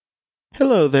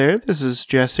Hello there, this is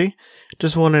Jesse.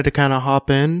 Just wanted to kind of hop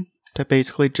in to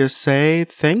basically just say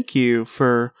thank you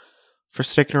for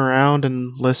sticking around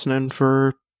and listening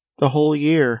for the whole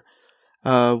year.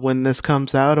 When this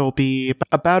comes out, it'll be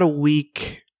about a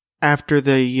week after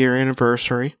the year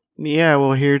anniversary. Yeah,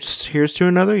 well, here's to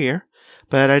another year.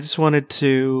 But I just wanted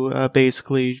to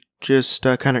basically just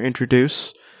kind of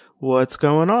introduce what's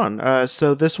going on.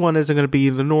 So this one isn't going to be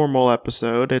the normal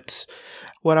episode.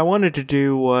 What I wanted to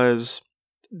do was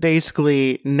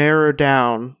basically narrow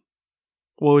down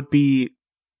what would be,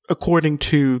 according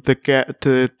to the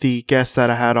guest that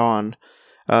I had on,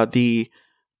 the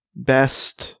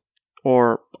best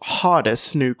or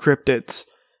hottest new cryptids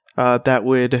that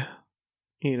would,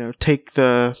 take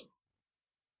the,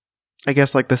 I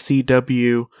guess, like the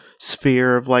CW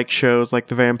sphere of like shows like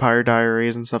the Vampire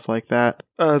Diaries and stuff like that.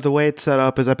 The way it's set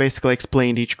up is I basically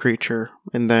explained each creature,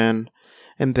 and then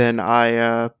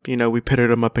I, we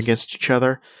pitted them up against each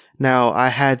other. Now, I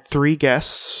had 3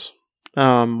 guests.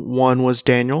 One was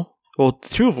Daniel. Well,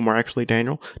 2 of them were actually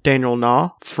Daniel. Daniel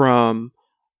Na from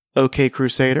OK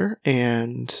Crusader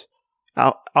and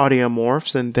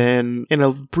Audiomorphs. And then in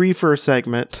a briefer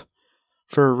segment,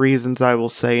 for reasons I will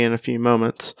say in a few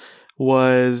moments,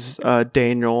 was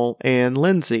Daniel and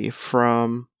Lindsay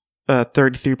from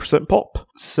 33% Pulp.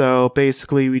 So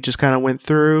basically, we just kind of went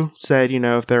through, said,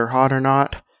 if they're hot or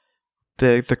not,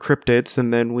 the cryptids,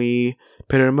 and then we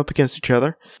pitted them up against each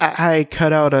other. I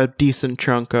cut out a decent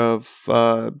chunk of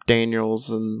Daniel's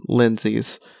and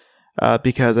Lindsay's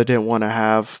because I didn't want to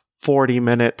have 40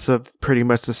 minutes of pretty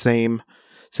much the same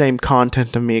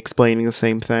content of me explaining the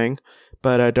same thing.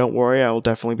 But don't worry, I will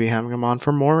definitely be having them on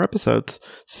for more episodes.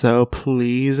 So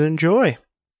please enjoy.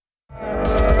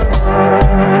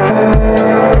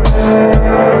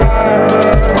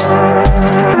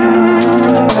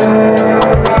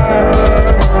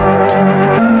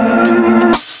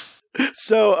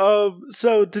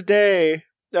 So today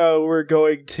we're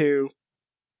going to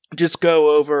just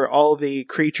go over all the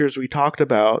creatures we talked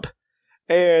about,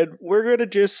 and we're gonna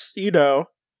just,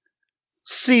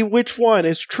 see which one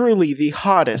is truly the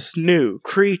hottest new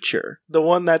creature, the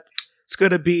one that's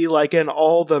gonna be like in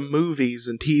all the movies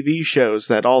and TV shows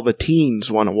that all the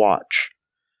teens want to watch.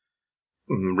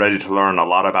 I'm ready to learn a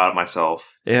lot about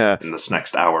myself. Yeah. In this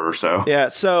next hour or so. Yeah.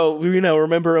 So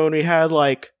remember when we had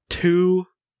like 2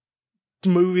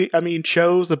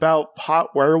 shows about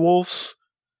hot werewolves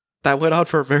that went on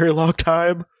for a very long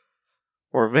time,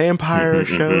 or vampire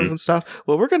shows and stuff?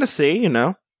 Well, we're gonna see,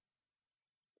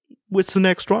 what's the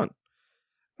next one.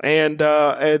 And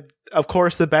of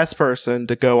course, the best person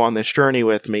to go on this journey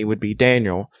with me would be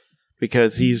Daniel,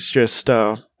 because he's just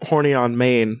horny on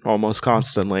main almost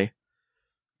constantly.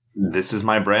 This is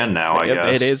my brand now, I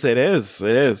guess. It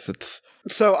is.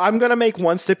 So I'm gonna make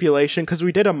one stipulation, because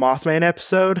we did a Mothman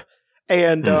episode,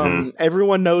 and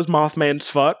everyone knows Mothman's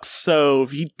fucks, so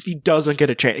he doesn't get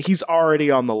a chance. He's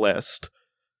already on the list.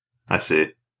 I see.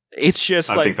 It's just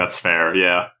I think that's fair,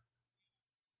 yeah.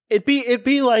 It'd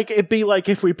be like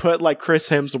if we put like Chris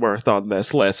Hemsworth on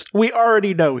this list. We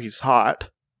already know he's hot.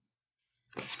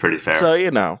 That's pretty fair.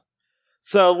 So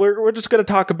So we're just gonna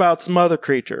talk about some other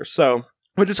creatures. So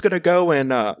we're just gonna go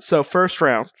in so first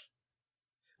round,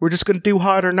 we're just gonna do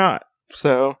hot or not.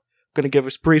 So gonna give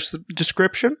us brief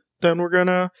description. Then we're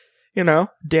gonna,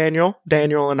 Daniel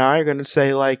and I are gonna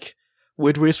say, like,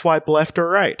 would we swipe left or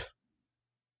right?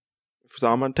 If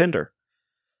I'm on Tinder.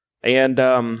 And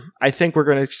I think we're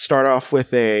gonna start off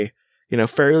with a,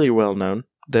 fairly well known,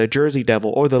 the Jersey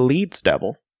Devil, or the Leeds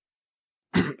Devil.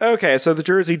 Okay, so the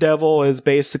Jersey Devil is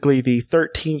basically the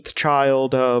 13th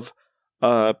child of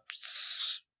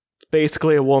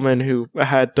basically a woman who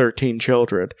had 13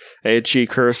 children, and she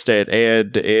cursed it,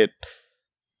 and it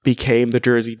became the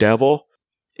Jersey Devil.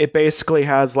 It basically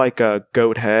has like a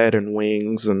goat head and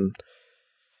wings, and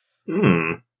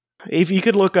if you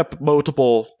could look up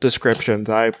multiple descriptions,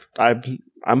 I'm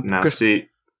now see,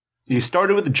 you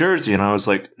started with the Jersey, and I was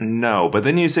like, no, but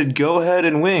then you said go head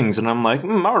and wings, and I'm like,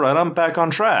 all right, I'm back on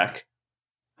track.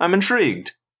 I'm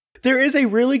intrigued. There is a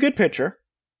really good picture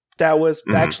that was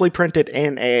actually printed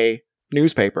in a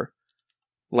newspaper,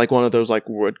 like one of those like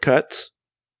woodcuts.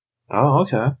 Oh,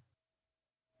 okay.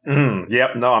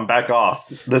 Yep, no, I'm back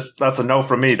off. That's a no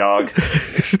from me, dog.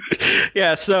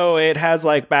 Yeah, so it has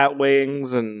like bat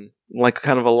wings and like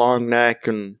kind of a long neck,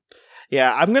 and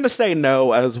yeah, I'm gonna say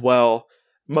no as well,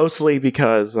 mostly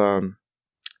because I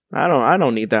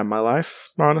don't need that in my life,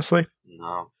 honestly.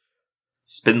 No.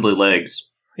 Spindly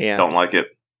legs. Yeah. Don't like it.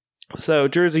 So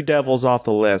Jersey Devil's off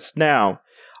the list. Now,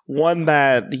 one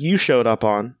that you showed up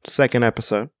on, second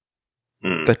episode,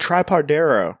 the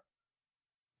Tripardero.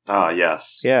 Ah,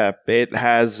 yes. Yeah, it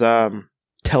has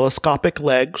telescopic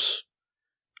legs,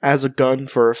 has a gun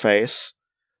for a face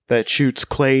that shoots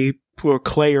clay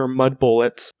or mud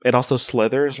bullets. It also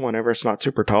slithers whenever it's not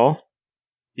super tall.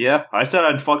 Yeah, I said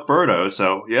I'd fuck Birdo,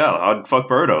 so yeah, I'd fuck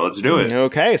Birdo. Let's do it.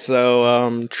 Okay, so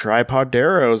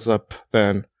Tripodero's up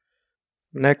then.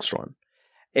 Next one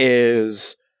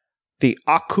is the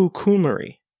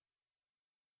Akukumari,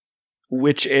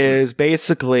 which is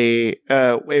basically,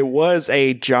 it was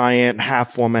a giant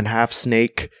half-woman,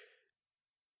 half-snake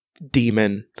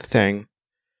demon thing.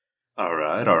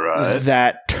 Alright.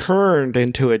 That turned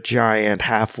into a giant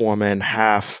half-woman,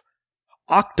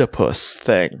 half-octopus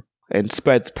thing, and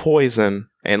spreads poison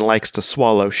and likes to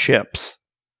swallow ships.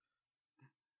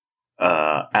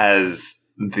 As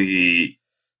the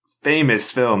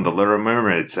famous film, The Little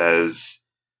Mermaid says,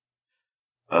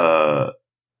 8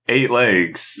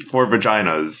 legs, 4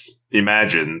 vaginas.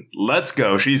 Imagine. Let's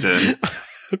go. She's in.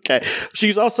 Okay.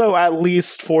 She's also at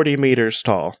least 40 meters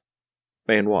tall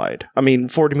and wide.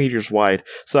 40 meters wide.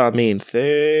 So,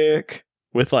 thick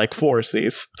with like 4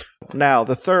 C's. Now,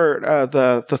 the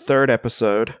third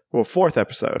episode, well, 4th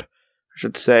episode, I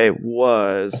should say,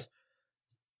 was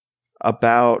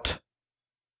about...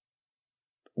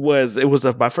 it was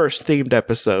my first themed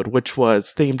episode, which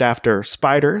was themed after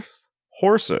spiders,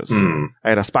 horses,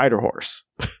 and a spider horse.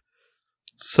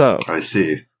 So, I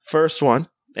see. First one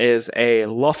is a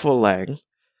Luffalang,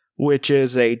 which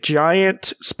is a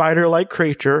giant spider-like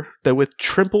creature that with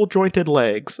triple-jointed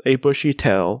legs, a bushy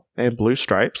tail, and blue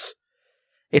stripes.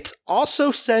 It's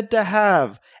also said to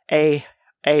have a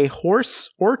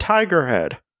horse or tiger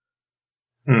head.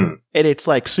 And it's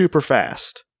like super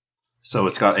fast. So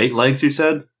it's got 8 legs, you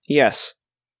said? Yes.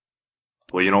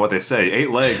 Well, you know what they say.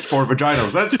 8 legs, 4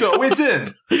 vaginas. Let's go. It's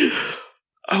in.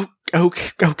 Oh,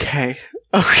 okay.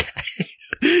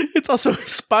 It's also a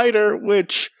spider,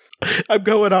 which I'm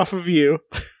going off of you.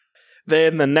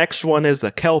 Then the next one is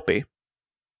the Kelpie.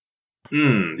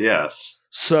 Yes.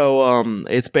 So,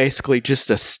 it's basically just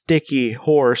a sticky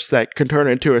horse that can turn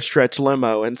into a stretch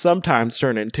limo and sometimes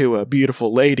turn into a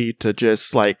beautiful lady to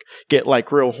just, get,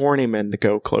 real horny men to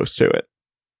go close to it.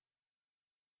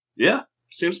 Yeah.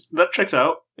 Seems that checks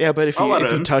out. Yeah, but if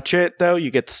you touch it, though,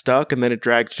 you get stuck and then it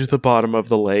drags you to the bottom of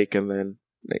the lake and then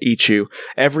eats you.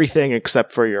 Everything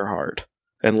except for your heart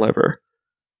and liver.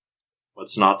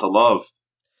 What's not to love?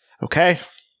 Okay.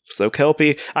 So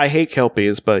Kelpie. I hate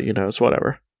Kelpies, but, it's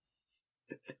whatever.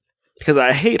 Because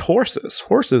I hate horses.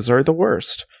 Horses are the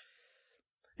worst.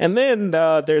 And then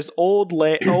there's old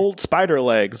spider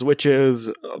legs, which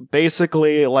is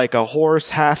basically like a horse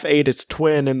half ate its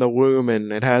twin in the womb,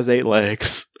 and it has 8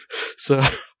 legs. So,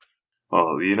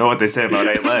 well, you know what they say about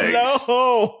 8 legs.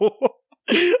 No,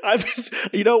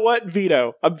 you know what?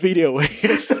 Veto. I'm vetoing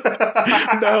it.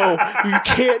 No, you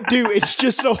can't do. It's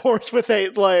just a horse with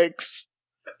 8 legs.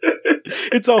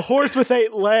 It's a horse with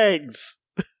 8 legs.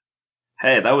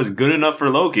 Hey, that was good enough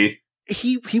for Loki.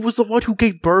 He was the one who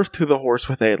gave birth to the horse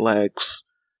with 8 legs.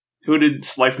 Who did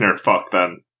Sleipnir fuck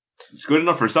then? It's good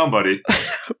enough for somebody.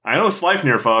 I know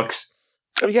Sleipnir fucks.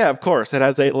 Oh, yeah, of course. It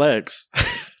has 8 legs.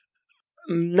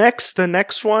 The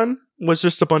next one was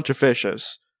just a bunch of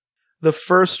fishes. The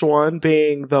first one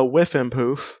being the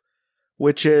Whiffenpoof,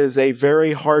 which is a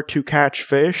very hard to catch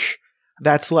fish.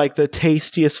 That's like the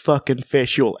tastiest fucking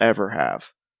fish you'll ever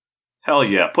have. Hell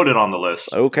yeah, put it on the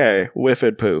list. Okay,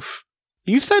 Whiffenpoof.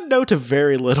 You've said no to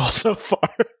very little so far.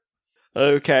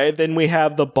 Okay, then we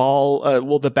have the ball,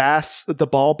 the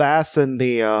ball bass and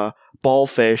the ball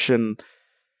fish, and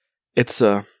it's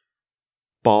a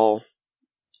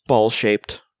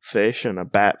ball-shaped fish and a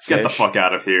bat fish. Get the fuck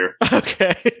out of here.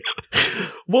 Okay.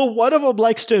 Well, one of them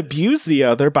likes to abuse the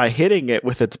other by hitting it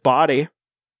with its body.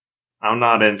 I'm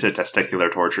not into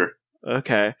testicular torture.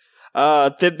 Okay.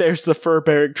 Then there's the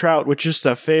fur-bearing trout, which is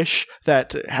a fish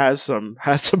that has some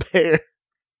hair.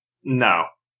 No.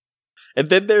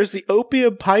 And then there's the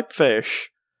opium pipefish.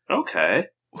 Okay.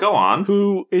 Go on.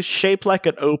 Who is shaped like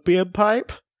an opium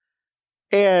pipe.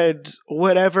 And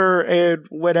whatever, opium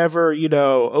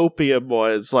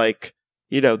was, the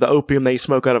opium they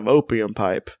smoke out of opium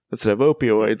pipe instead of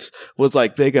opioids was,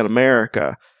 big in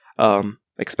America.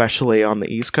 Especially on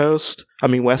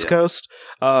the West Coast.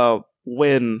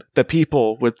 When the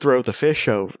people would throw the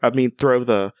throw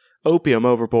the opium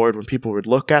overboard when people would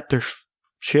look at their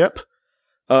ship.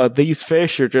 These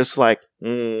fish are just like,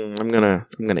 I'm gonna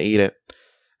eat it,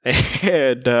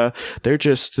 and they're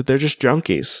just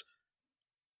junkies.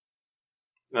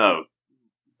 Oh,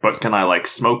 but can I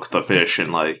smoke the fish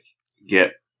and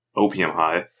get opium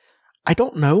high? I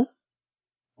don't know.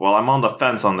 Well, I'm on the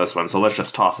fence on this one, so let's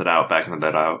just toss it out back into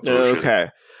that ocean. Okay.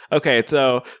 Okay,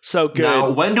 so good.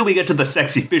 Now, when do we get to the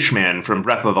sexy fish man from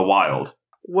Breath of the Wild?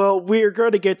 Well, we're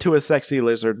going to get to a sexy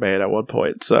lizard man at one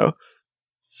point, so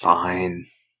fine.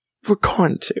 We're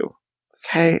going to.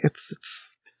 Okay,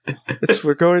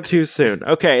 we're going too soon.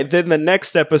 Okay, then the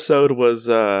next episode was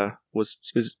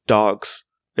dogs.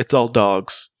 It's all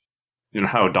dogs. You know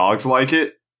how dogs like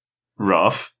it?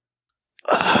 Rough.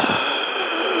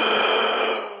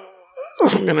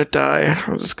 I'm gonna die.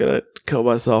 I'm just gonna kill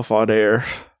myself on air.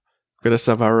 I'm gonna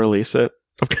somehow release it.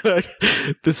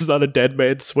 This is on a dead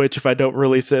man switch. If I don't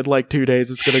release it in like 2 days,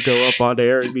 it's gonna go up on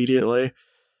air immediately.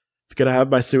 It's gonna have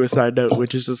my suicide note,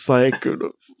 which is just like,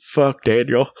 fuck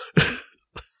Daniel.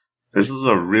 This is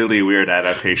a really weird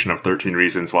adaptation of 13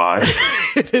 Reasons Why.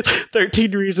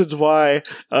 13 Reasons Why,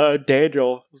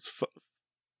 Daniel,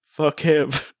 fuck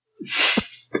him.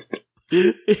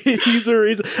 He's the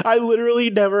reason. I literally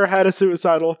never had a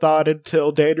suicidal thought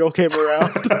until Daniel came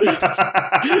around.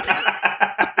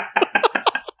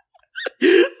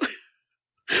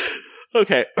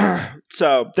 Okay,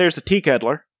 so there's a tea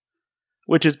kettler,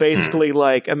 which is basically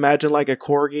like, imagine like a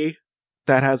corgi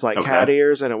that has like cat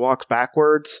ears and it walks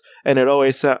backwards, and it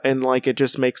always and like it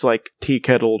just makes like tea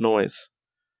kettle noise.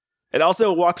 It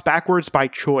also walks backwards by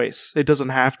choice. It doesn't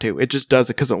have to. It just does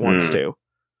it because it wants to.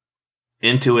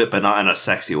 Into it, but not in a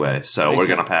sexy way. So we're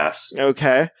gonna pass.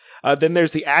 Okay. Then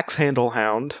there's the axe handle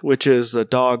hound, which is a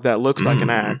dog that looks like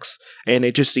an axe, and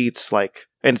it just eats like,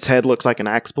 and its head looks like an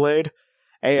axe blade,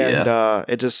 and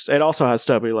it also has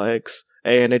stubby legs,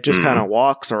 and it just kind of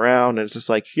walks around, and it's just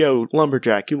like, yo,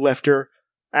 lumberjack, you left your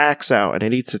axe out, and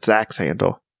it eats its axe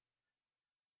handle.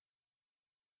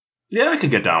 Yeah, I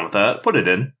could get down with that. Put it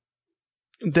in.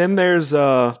 Then there's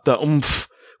the oomph,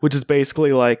 which is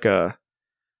basically like a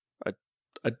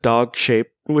dog shape,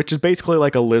 which is basically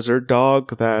like a lizard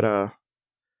dog that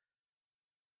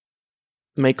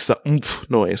makes the oomph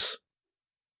noise.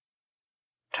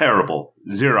 Terrible.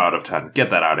 0 out of 10. Get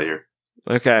that out of here.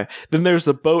 Okay. Then there's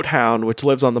the boat hound, which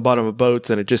lives on the bottom of boats,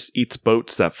 and it just eats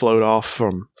boats that float off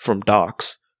from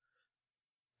docks.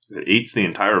 It eats the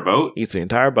entire boat? Eats the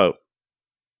entire boat.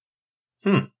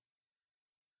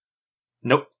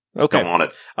 Nope. Okay. Don't want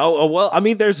it. Oh well, I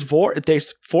mean, there's four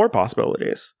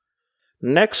possibilities.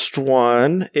 Next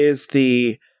one is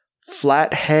the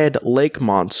flathead lake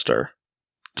monster.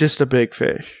 Just a big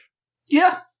fish.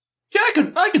 Yeah,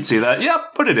 I could see that. Yeah,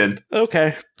 put it in.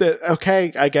 Okay,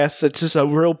 I guess it's just a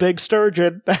real big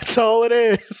sturgeon. That's all it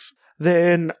is.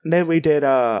 Then we did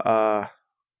an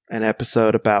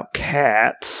episode about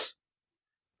cats.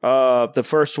 The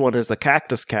first one is the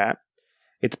cactus cat.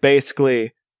 It's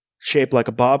basically shaped like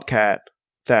a bobcat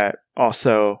that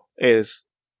also is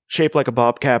shaped like a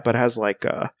bobcat, but has like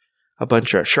a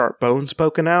bunch of sharp bones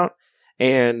poking out,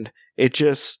 and it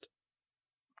just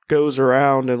goes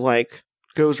around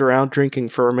drinking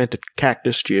fermented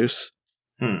cactus juice.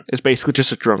 It's basically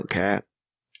just a drunk cat.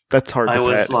 That's hard to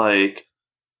pet.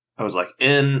 I was like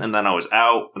in, and then I was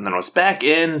out, and then I was back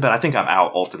in, but I think I'm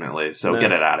out ultimately, so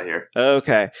get it out of here.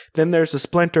 Okay. Then there's a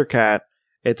splinter cat.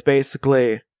 It's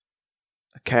basically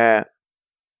a cat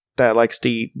that likes to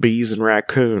eat bees and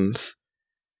raccoons.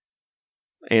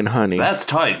 And honey. That's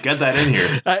tight. Get that in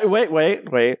here.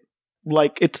 Wait.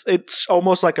 Like it's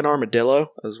almost like an armadillo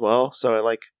as well. So I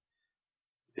like.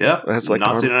 Yeah, that's like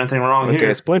not seeing anything wrong here.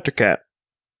 Okay, splinter cat.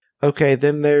 Okay,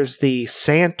 then there's the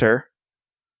Santer,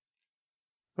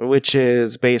 which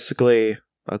is basically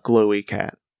a glowy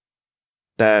cat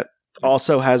that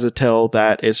also has a tail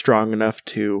that is strong enough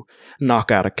to knock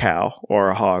out a cow or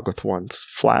a hog with one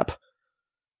flap.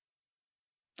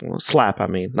 Well, slap, I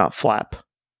mean, not flap.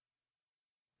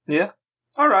 Yeah.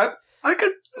 All right. I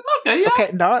could. Okay. Yeah.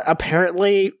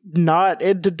 Okay. Not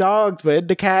into dogs, but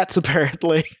into cats.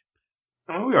 Apparently.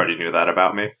 Oh, we already knew that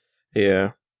about me.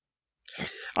 Yeah.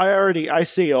 I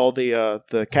see all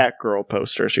the cat girl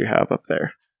posters you have up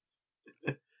there.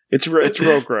 It's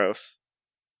real gross.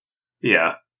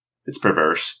 Yeah. It's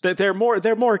perverse. They're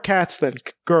more cats than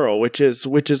girl, which is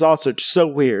also just so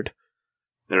weird.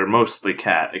 They're mostly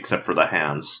cat, except for the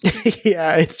hands.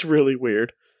 Yeah, it's really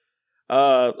weird.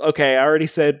 Okay, I already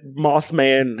said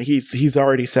Mothman. He's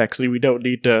already sexy. We don't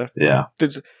need to. Yeah.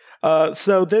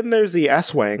 So then there's the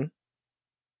Aswang,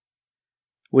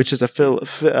 which is a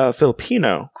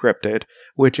Filipino cryptid,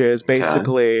 which is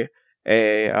basically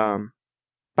a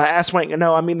by Aswang.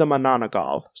 No, I mean the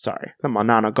Mananagal. Sorry, the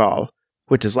Mananagal,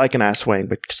 which is like an Aswang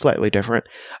but slightly different.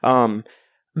 She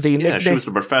was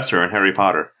the professor in Harry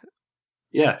Potter.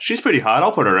 Yeah, she's pretty hot.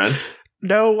 I'll put her in.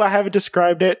 No, I haven't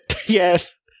described it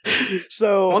yet.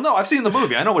 So, well, no, I've seen the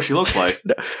movie. I know what she looks like.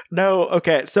 No,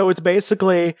 okay. So it's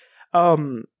basically,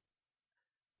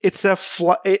 it's a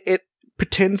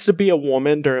pretends to be a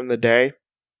woman during the day.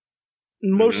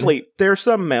 Mostly, there's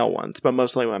some male ones, but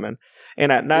mostly women.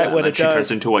 And at night, what it does, she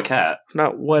turns into a cat.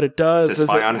 Not what it does to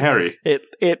spy on Harry.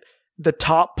 It the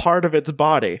top part of its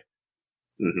body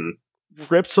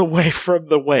rips away from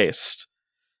the waist.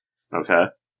 Okay.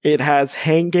 It has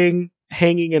hanging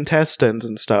intestines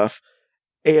and stuff,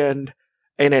 and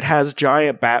it has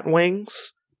giant bat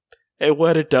wings. And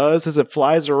what it does is it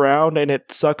flies around and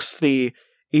it sucks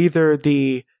either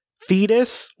the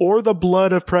fetus or the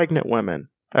blood of pregnant women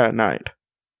at night.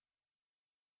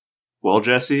 Well,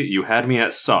 Jesse, you had me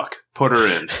at suck. Put her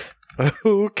in.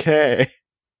 Okay.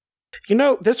 You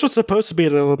know, this was supposed to be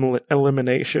an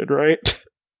elimination, right?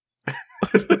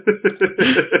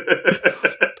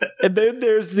 And then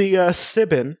there's the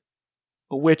Sibyl,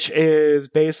 which is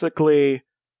basically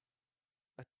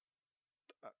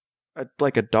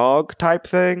like a dog type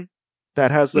thing that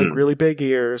has like really big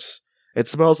ears. It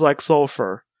smells like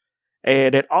sulfur.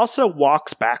 And it also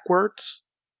walks backwards,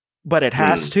 but it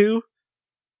has to.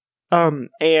 And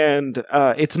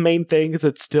its main thing is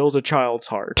it steals a child's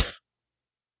heart.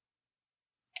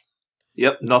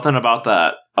 Yep, nothing about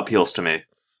that appeals to me.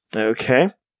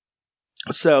 Okay.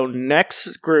 So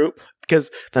next group, because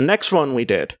the next one we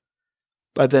did,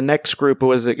 the next group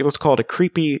was called a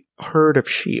creepy herd of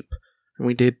sheep. And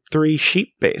we did 3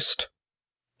 sheep-based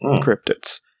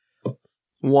cryptids.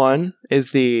 One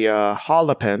is the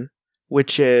Holopen,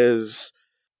 which is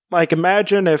like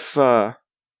imagine if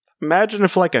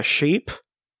like a sheep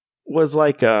was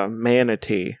like a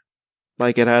manatee,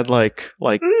 like it had like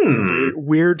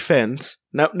weird fins.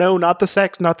 No, not the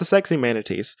sexy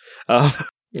manatees.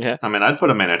 Yeah, I mean, I'd put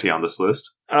a manatee on this list.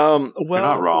 Well, you're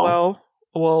not wrong.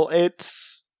 Well,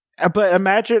 it's. But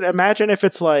imagine if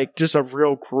it's like just a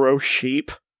real gross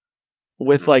sheep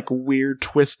with like weird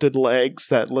twisted legs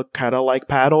that look kind of like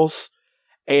paddles.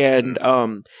 And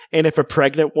if a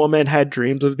pregnant woman had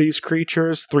dreams of these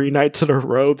creatures 3 nights in a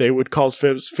row, they would cause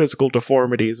physical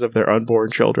deformities of their unborn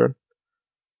children.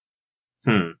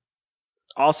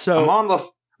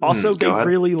 Also, they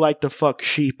really like to fuck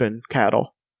sheep and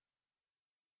cattle.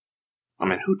 I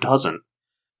mean, who doesn't?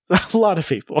 A lot of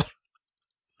people.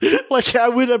 Like, I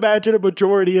would imagine a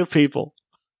majority of people.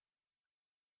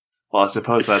 Well, I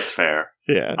suppose that's fair.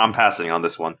 Yeah. I'm passing on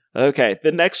this one. Okay,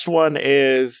 the next one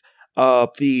is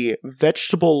the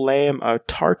vegetable lamb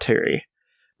tartary,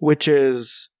 which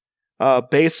is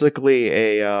basically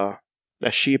a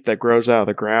sheep that grows out of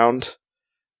the ground.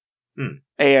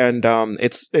 And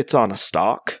it's on a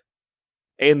stalk.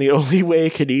 And the only way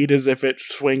it can eat is if it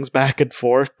swings back and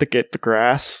forth to get the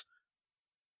grass.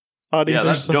 Yeah,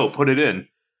 that's dope. Put it in.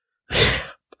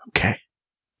 Okay.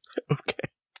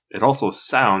 It also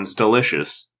sounds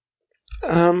delicious.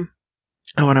 I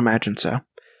would imagine so.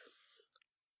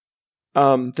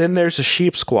 Then there's a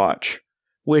sheep squatch,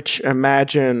 which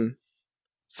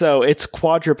so it's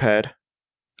quadruped,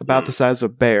 about the size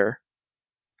of a bear,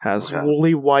 has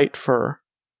woolly white fur,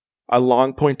 a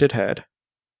long pointed head,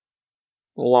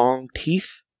 long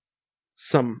teeth,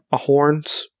 some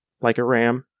horns like a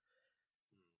ram,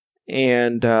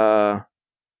 and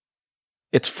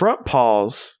its front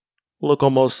paws look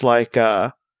almost like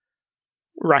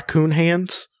raccoon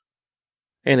hands,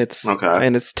 and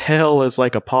its tail is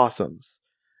like a possum's,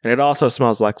 and it also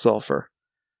smells like sulfur.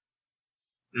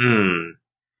 I'm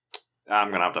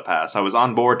gonna have to pass. I was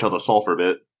on board till the sulfur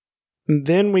bit.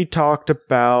 Then we talked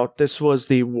about, this was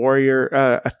the warrior,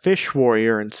 a fish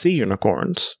warrior and sea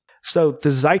unicorns. So the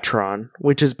Zytron,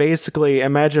 which is basically,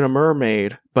 imagine a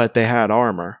mermaid, but they had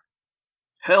armor.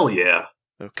 Hell yeah.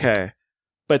 Okay.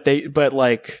 They're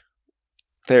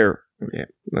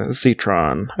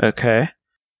Zytron. Okay.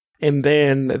 And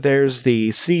then there's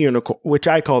the sea unicorn, which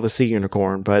I call the sea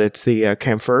unicorn, but it's the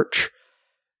Camphurch.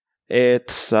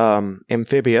 It's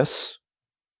amphibious.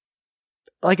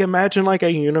 Like, imagine like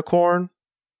a unicorn,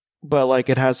 but like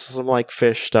it has some like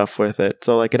fish stuff with it.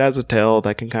 So like it has a tail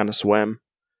that can kind of swim.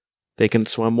 They can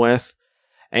swim with.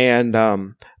 And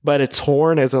but its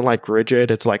horn isn't like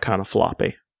rigid, it's like kind of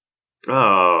floppy.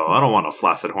 Oh, I don't want a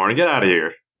flaccid horn. Get out of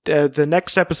here. The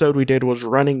next episode we did was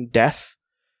Running Death,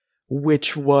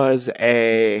 which was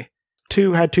had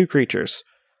 2 creatures.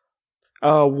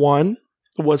 One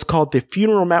was called the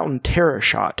Funeral Mountain Terror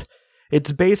Shot.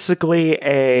 It's basically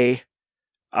it's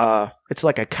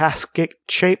like a casket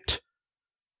shaped.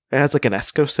 It has like an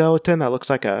exoskeleton that looks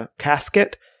like a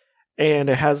casket, and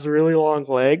it has really long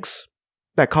legs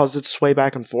that cause it to sway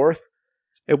back and forth.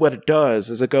 And what it does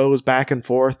is it goes back and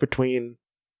forth between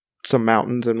some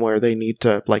mountains and where they need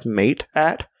to like mate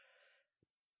at.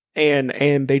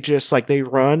 And they just like they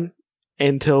run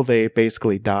until they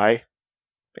basically die.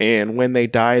 And when they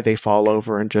die, they fall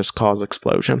over and just cause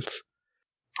explosions.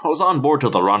 I was on board to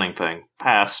the running thing.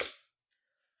 Pass.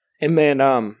 And then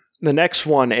the next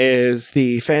one is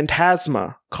the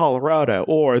Phantasma Colorado,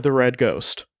 or the Red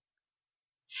Ghost.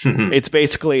 It's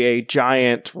basically a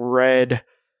giant red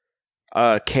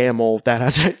camel that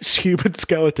has a human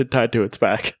skeleton tied to its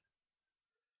back.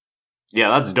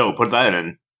 Yeah, that's dope. Put that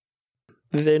in.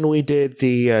 Then we did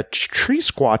the Tree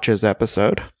Squatches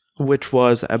episode, which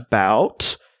was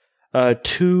about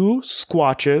 2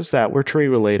 squatches that were tree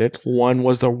related. One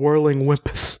was the Whirling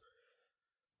Whimpus.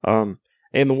 And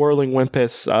the Whirling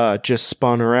Whimpus just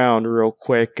spun around real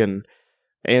quick, and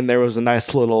there was a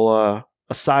nice little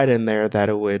aside in there that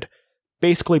it would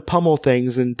basically pummel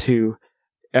things into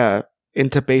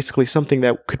basically something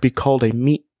that could be called a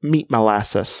meat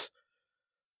molasses.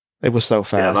 It was so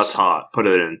fast. Yeah, that's hot. Put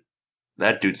it in.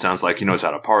 That dude sounds like he knows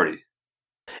how to party.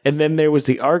 And then there was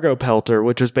the Argo Pelter,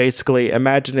 which was basically,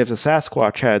 imagine if the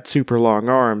Sasquatch had super long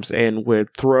arms and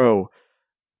would throw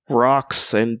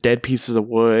rocks and dead pieces of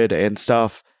wood and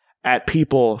stuff at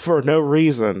people for no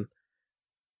reason.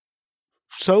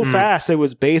 So fast, it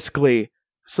was basically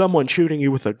someone shooting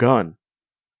you with a gun.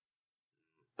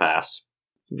 Pass.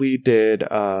 We did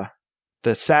the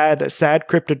Sad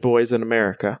Cryptid Boys in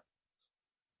America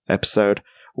episode,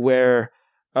 where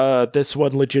this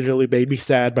one legitimately made me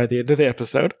sad by the end of the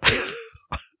episode.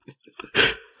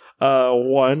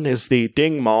 One is the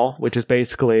Dingmal, which is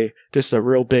basically just a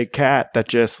real big cat that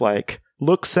just like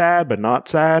looks sad but not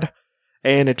sad,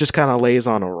 and it just kind of lays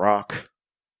on a rock.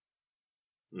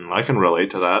 I can relate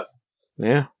to that.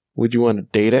 Yeah. Would you want to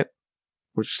date it?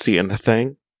 Would you see it in a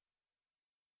thing?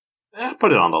 Yeah,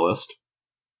 put it on the list.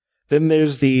 Then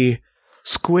there's the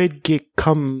Squid Get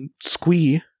Come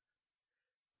Squee,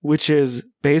 which is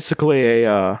basically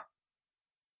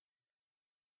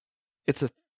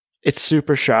it's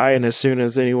super shy, and as soon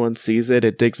as anyone sees it,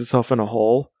 it digs itself in a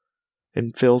hole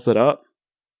and fills it up.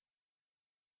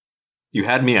 You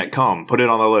had me at come. Put it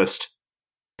on the list.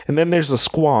 And then there's the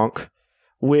Squonk,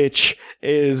 which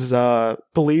is it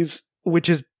lives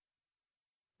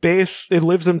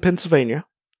in Pennsylvania,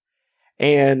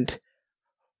 and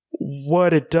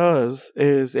what it does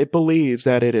is it believes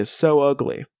that it is so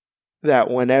ugly that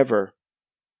whenever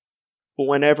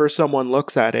someone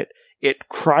looks at it, it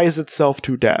cries itself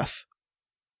to death.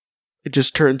 It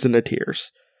just turns into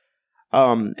tears.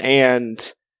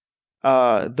 And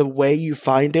the way you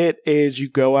find it is you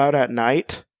go out at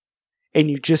night and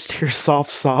you just hear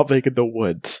soft sobbing in the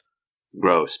woods.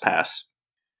 Gross. Pass.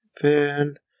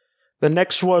 Then the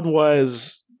next one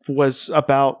was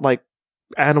about like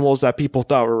animals that people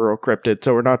thought were real cryptid,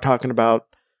 so we're not talking about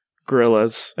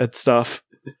gorillas and stuff.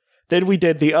 Then we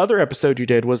did the other episode you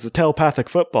did was the telepathic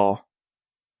football.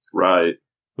 Right.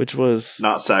 Which was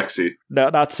not sexy. No,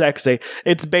 not sexy.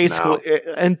 It's basically,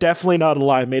 and definitely not a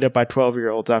lie made up by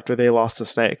 12-year-olds after they lost a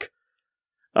snake.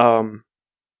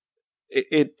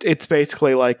 It's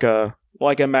basically like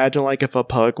imagine like if a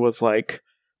pug was like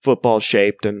football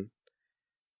shaped, and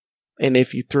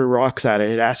if you threw rocks at it,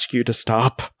 it asks you to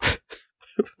stop.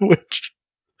 which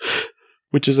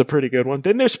is a pretty good one.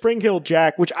 Then there's Spring Hill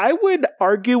Jack, which I would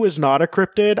argue is not a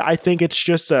cryptid. I think it's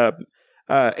just a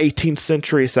 18th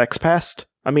century sex pest.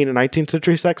 I mean, a 19th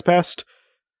century sex pest.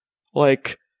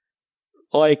 Like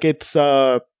it's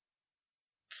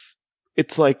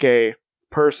like a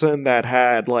person that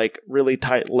had like really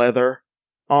tight leather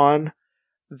on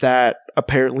that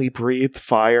apparently breathed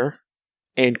fire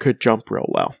and could jump real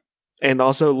well. And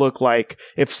also look like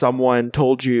if someone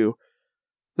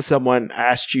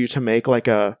asked you to make like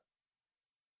a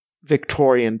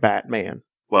Victorian Batman.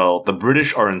 Well, the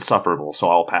British are insufferable, so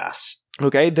I'll pass.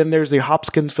 Okay, then there's the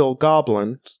Hopkinsville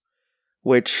Goblins,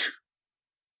 which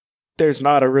there's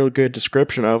not a real good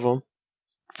description of them,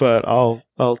 but I'll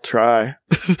try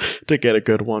to get a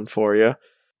good one for you.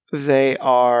 They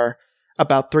are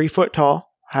about 3 foot tall,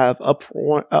 have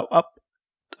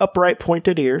upright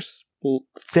pointed ears,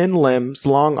 thin limbs,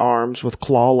 long arms with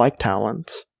claw-like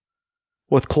talons,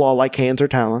 with claw-like hands or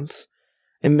talons,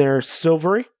 and they're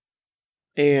silvery,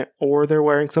 or they're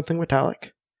wearing something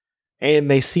metallic.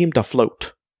 And they seem to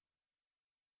float.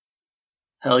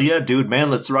 Hell yeah, dude,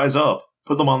 man, let's rise up.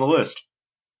 Put them on the list.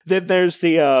 Then there's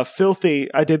the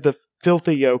I did the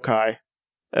Filthy Yokai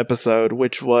episode,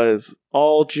 which was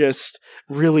all just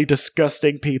really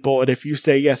disgusting people, and if you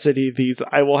say yes to any of these,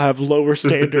 I will have lower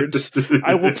standards.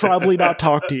 I will probably not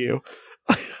talk to you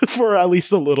for at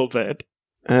least a little bit.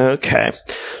 Okay,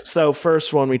 so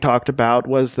first one we talked about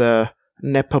was the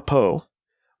Nepopo,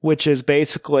 which is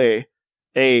basically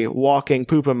a walking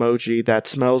poop emoji that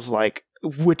smells like,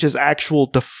 which is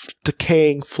actual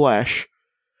decaying flesh,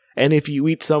 And if you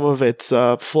eat some of its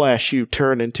flesh, you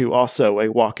turn into also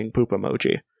a walking poop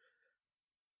emoji.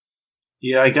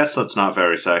 Yeah, I guess that's not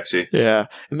very sexy. Yeah.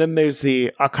 And then there's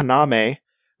the Akaname,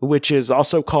 which is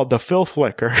also called the filth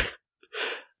licker.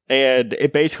 And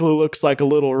it basically looks like a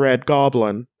little red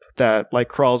goblin that like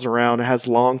crawls around and has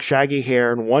long shaggy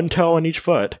hair and one toe on each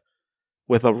foot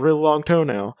with a really long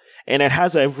toenail. And it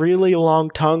has a really long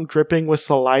tongue dripping with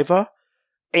saliva.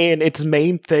 And its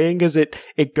main thing is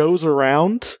it goes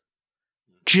around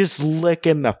just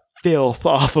licking the filth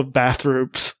off of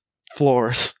bathrooms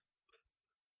floors.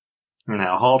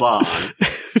 Now, hold on.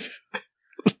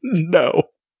 No.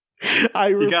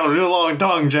 You got a real long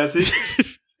tongue, Jesse.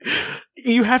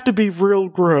 You have to be real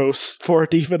gross for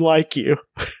it to even like you.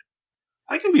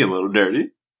 I can be a little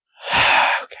dirty.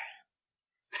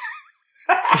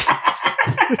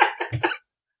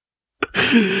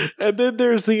 And then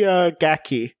there's the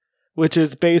Gaki, which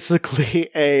is basically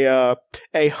a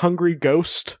hungry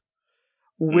ghost,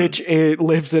 which it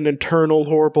lives in eternal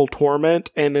horrible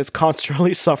torment and is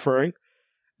constantly suffering.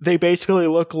 They basically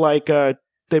look like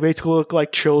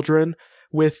children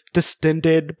with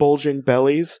distended, bulging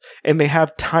bellies, and they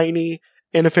have tiny,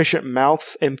 inefficient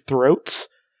mouths and throats.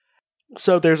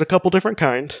 So there's a couple different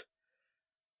kinds.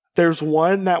 There's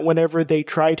one that whenever they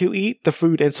try to eat, the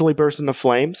food instantly bursts into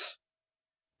flames.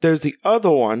 There's the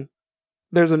other one.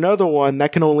 There's another one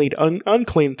that can only eat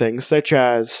unclean things, such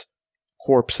as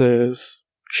corpses,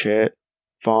 shit,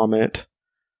 vomit,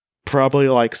 probably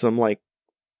like some like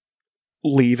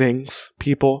leavings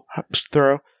people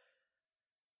throw.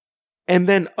 And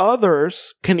then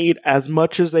others can eat as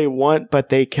much as they want, but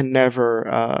they can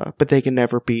never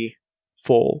be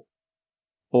full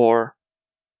or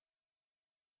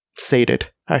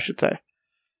sated, I should say.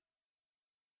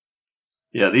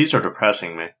 Yeah, these are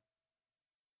depressing me.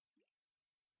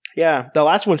 Yeah, the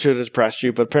last one should have depressed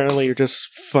you, but apparently you're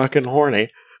just fucking horny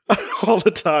all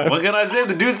the time. What can I say?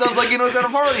 The dude sounds like he knows how to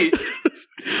party.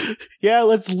 Yeah,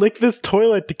 let's lick this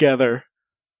toilet together.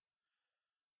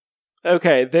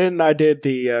 Okay, then I did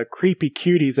the Creepy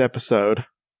Cuties episode.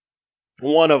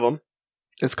 One of them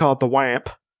is called The Wamp.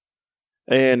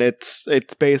 And it's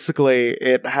basically,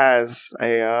 it has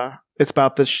it's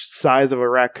about the size of a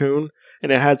raccoon,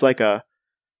 and it has like a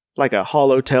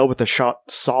hollow tail with a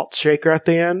salt shaker at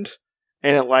the end,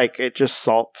 and it just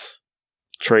salts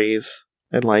trees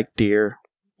and like deer,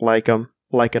 like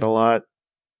it a lot.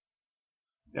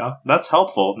 Yeah, that's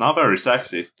helpful. Not very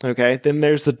sexy. Okay, then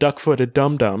there's the duck-footed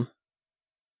dum-dum,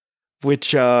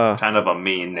 which kind of a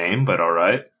mean name, but all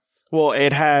right. Well,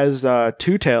 it has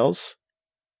two tails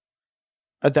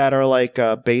that are like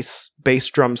bass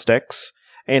drumsticks,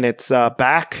 and its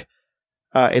back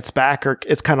it's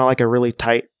kind of like a really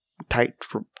tight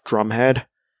drum head.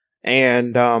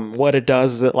 And what it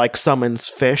does is it like summons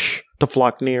fish to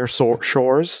flock near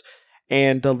shores,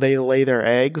 and they lay their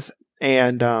eggs,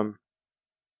 and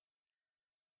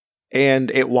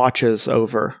it watches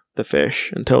over the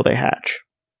fish until they hatch.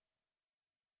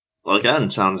 Well, again,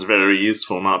 sounds very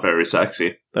useful, not very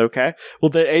sexy. Okay.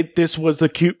 Well, this was the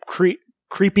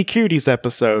Creepy Cuties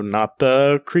episode, not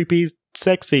the creepy,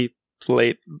 sexy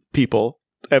late people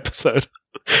episode.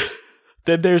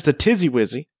 Then there's the Tizzy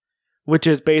Wizzy, which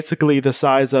is basically the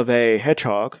size of a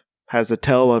hedgehog, has the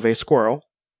tail of a squirrel,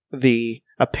 a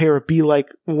pair of bee-like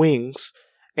wings,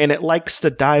 and it likes to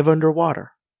dive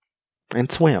underwater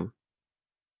and swim.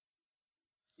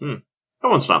 That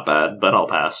one's not bad, but I'll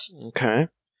pass. Okay.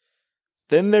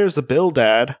 Then there's the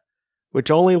Bildad, which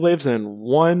only lives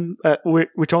around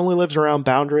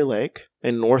Boundary Lake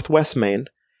in northwest Maine,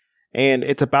 and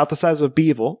it's about the size of a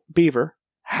beaver,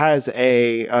 has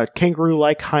a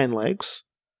kangaroo-like hind legs,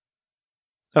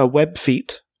 webbed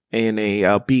feet, and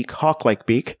a beak, hawk-like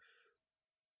beak,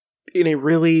 and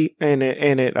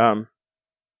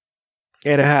it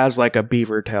has like a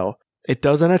beaver tail. It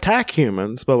doesn't attack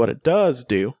humans, but what it does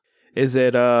do is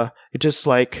it just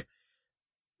like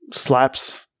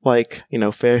slaps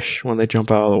fish when they jump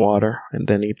out of the water and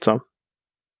then eats them.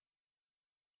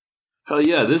 Hell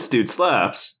yeah, this dude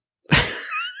slaps.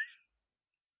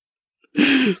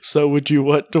 So would you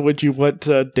want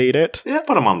to date it? Yeah,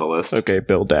 put him on the list. Okay,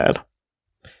 Bildad.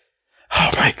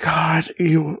 Oh my god,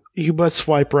 you must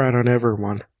swipe right on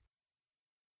everyone.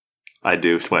 I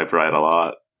do swipe right a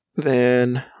lot.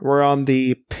 Then we're on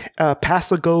the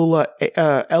Pasagola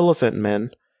elephant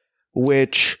men,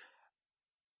 which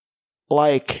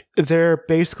they're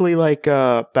basically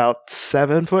about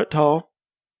 7 foot tall.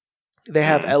 They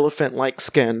have elephant-like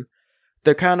skin.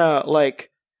 They're kind of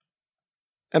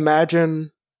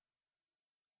imagine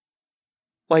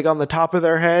on the top of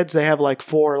their heads they have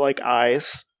 4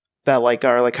 eyes that like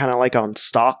are like kind of like on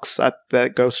stalks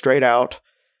that go straight out,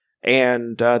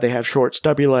 and they have short,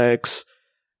 stubby legs,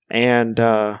 and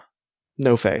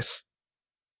no face.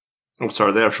 I'm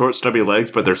sorry, they have short, stubby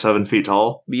legs, but they're 7 feet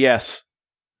tall? Yes.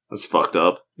 That's fucked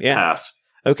up. Yeah. Pass.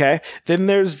 Okay. Then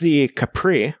there's the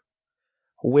Capri,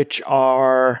 which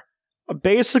are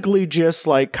basically just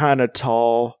like kind of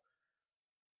tall,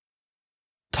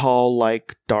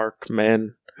 like dark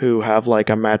men who have like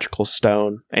a magical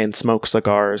stone and smoke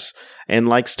cigars and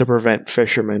likes to prevent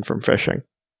fishermen from fishing.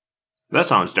 That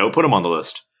sounds dope. Put them on the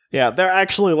list. Yeah, they're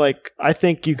actually like, I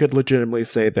think you could legitimately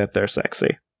say that they're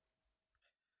sexy.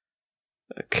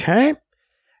 Okay.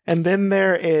 And then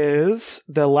there is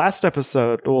the last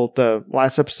episode, the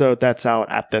last episode that's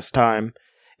out at this time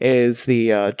is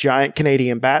the giant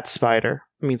Canadian spider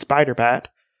bat,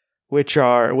 which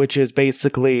is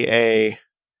basically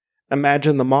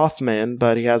imagine the Mothman,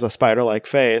 but he has a spider-like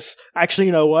face. Actually,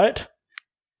 you know what?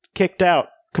 Kicked out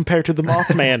compared to the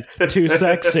Mothman. Too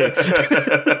sexy.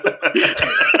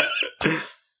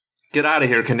 Get out of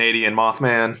here, Canadian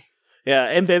Mothman. Yeah,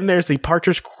 and then there's the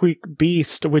Partridge Creek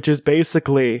Beast, which is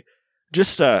basically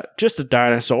just a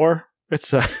dinosaur.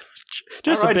 It's a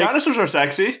just all right, a big... dinosaurs are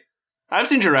sexy. I've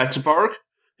seen Jurassic Park.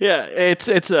 Yeah, it's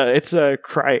a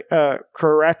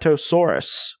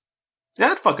Ceratosaurus.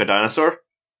 Yeah, I'd fuck a dinosaur.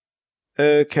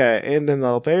 Okay, and then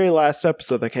the very last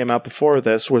episode that came out before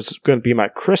this was going to be my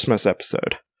Christmas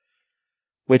episode,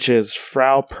 which is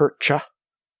Frau Percha.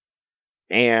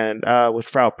 And with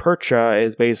Frau Percha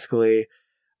is basically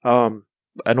an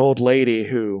old lady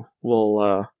who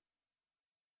will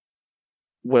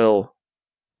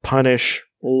punish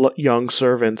young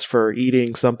servants for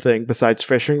eating something besides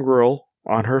fish and gruel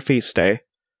on her feast day,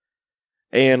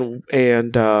 and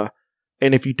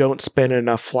if you don't spin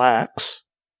enough flax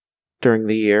during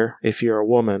the year, if you're a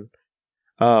woman,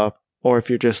 or if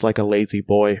you're just like a lazy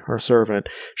boy or servant,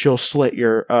 she'll slit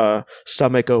your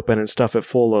stomach open and stuff it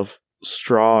full of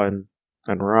straw and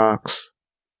rocks.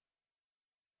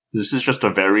 This is just a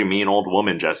very mean old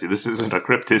woman, Jesse. This isn't a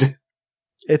cryptid.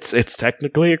 It's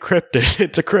technically a cryptid.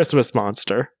 It's a Christmas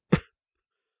monster.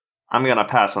 I'm gonna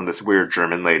pass on this weird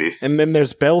German lady. And then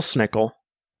there's Belsnickel,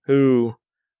 who,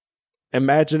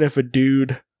 imagine if a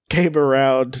dude came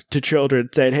around to children and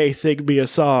said, hey, sing me a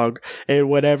song, and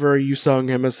whenever you sung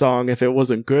him a song, if it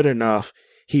wasn't good enough,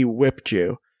 he whipped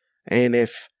you. And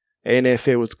if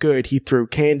it was good, he threw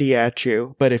candy at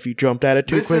you. But if you jumped at it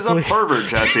too quickly... This is a pervert,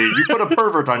 Jesse. You put a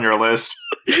pervert on your list.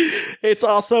 It's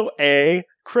also a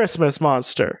Christmas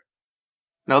monster.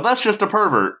 No, that's just a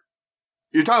pervert.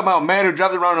 You're talking about a man who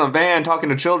drives around in a van talking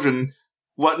to children,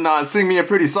 whatnot, sing me a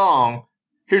pretty song.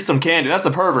 Here's some candy. That's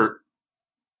a pervert.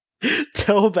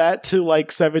 Tell that to, like,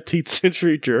 17th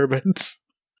century Germans.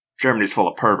 Germany's full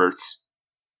of perverts.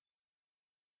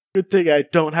 Good thing I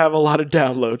don't have a lot of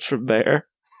downloads from there.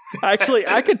 Actually,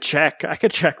 I could check. I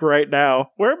could check right now.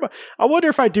 I wonder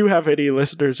if I do have any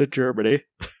listeners in Germany.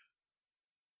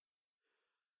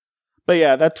 But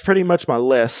yeah, that's pretty much my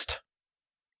list.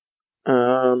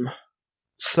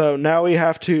 So now we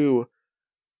have to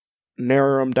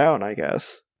narrow them down, I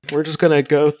guess. We're just going to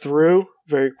go through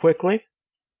very quickly.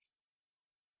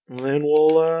 And then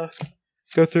we'll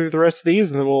go through the rest of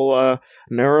these, and then we'll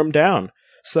narrow them down.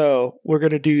 So we're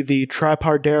going to do the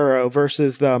Tripardero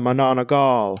versus the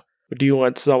Mananagal. Do you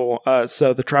want so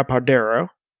the Tripardero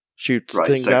shoots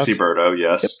things out. Sexy Birdo,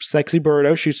 yes. Yep, Sexy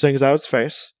Birdo shoots things out its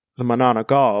face. The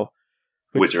Mananagal.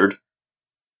 Wizard.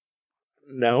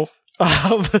 No.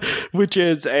 Which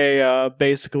is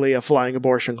basically a flying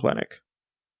abortion clinic.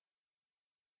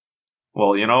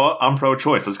 Well, you know what? I'm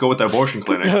pro-choice. Let's go with the abortion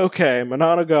clinic. Okay,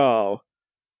 Mananagal.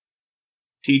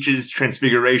 Teaches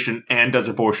transfiguration and does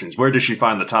abortions. Where does she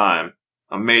find the time?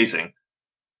 Amazing.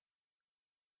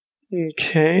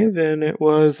 Okay, then it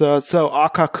was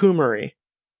Akakumari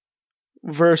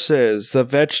versus the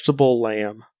vegetable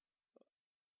lamb.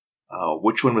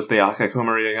 Which one was the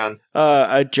Akakumari again?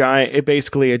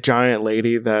 Basically a giant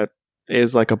lady that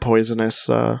is like a poisonous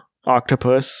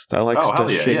octopus that likes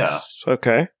to yeah, shake. Yeah.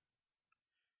 Okay.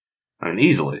 I mean,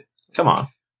 easily. Come on.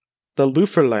 The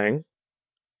Luferlang,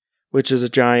 which is a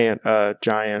giant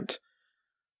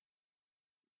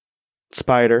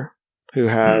spider who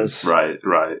has right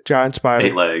giant spider,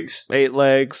 8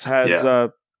 legs, has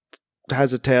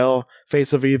a tail,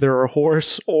 face of either a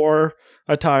horse or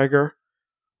a tiger,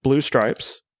 blue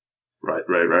stripes. Right.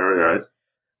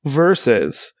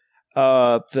 Versus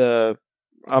a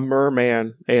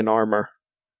merman in armor.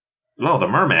 No, the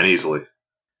merman easily.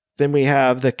 Then we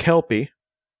have the Kelpie.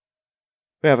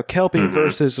 We have a Kelpie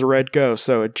versus the Red Ghost.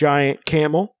 So a giant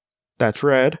camel, that's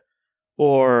red,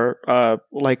 or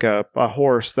like a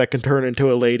horse that can turn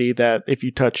into a lady that if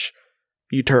you touch,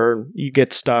 you turn, you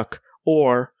get stuck,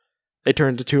 or it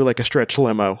turns into like a stretch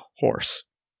limo horse.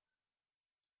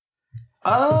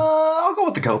 I'll go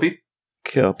with the Kelpie.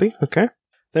 Kelpie, okay.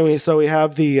 Then we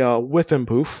have the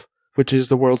Whiffenpoof, which is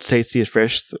the world's tastiest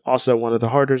fish, also one of the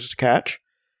hardest to catch,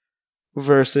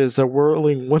 versus the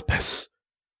Whirling Whimpus,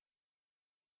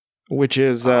 which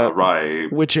is a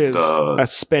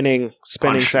spinning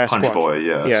Sasquatch. Punch boy,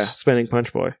 yes. Yeah, spinning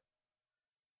punch boy.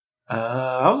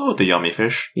 I'll go with the Yummy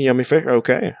Fish. Yummy fish,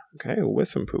 okay,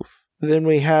 Whiffenpoof. Then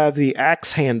we have the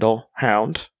Axe Handle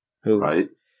Hound, who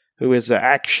is an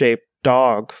axe-shaped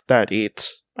dog that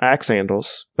eats axe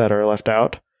handles that are left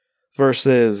out,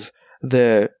 versus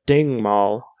the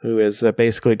Dingmaul, who is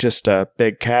basically just a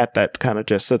big cat that kind of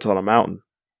just sits on a mountain.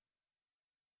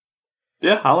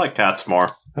 Yeah, I like cats more.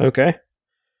 Okay.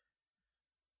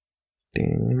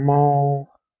 Dingmaul.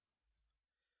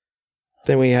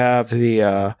 Then we have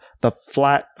the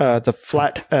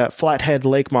flathead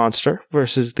lake monster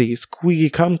versus the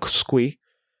Squeaky-cum-squee.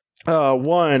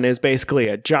 One is basically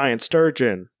a giant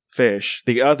sturgeon fish.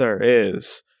 The other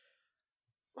is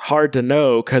hard to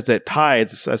know because it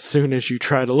hides as soon as you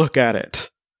try to look at it.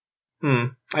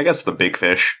 I guess the big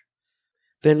fish.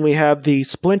 Then we have the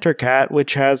Splinter Cat,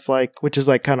 which is like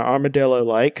kind of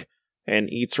armadillo-like and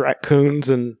eats raccoons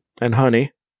and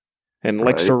honey and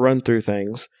likes to run through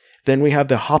things. Then we have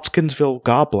the Hopkinsville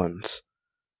Goblins.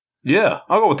 Yeah,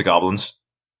 I'll go with the goblins.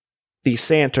 The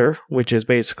Santer, which is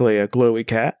basically a glowy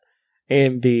cat,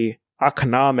 and the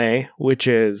Akaname, which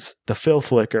is the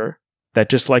filth licker that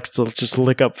just likes to just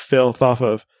lick up filth off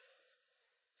of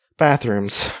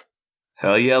bathrooms.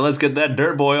 Hell yeah, let's get that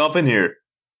dirt boy up in here.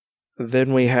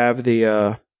 Then we have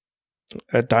the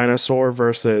a dinosaur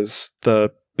versus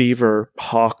the beaver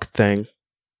hawk thing.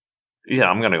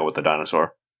 Yeah, I'm gonna go with the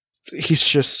dinosaur. He's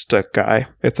just a guy.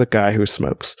 It's a guy who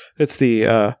smokes. It's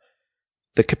the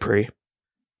Capri.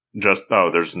 There's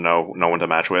no one to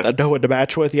match with. No one to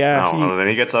match with, yeah. Then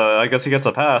he gets I guess he gets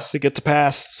a pass. He gets a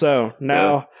pass. So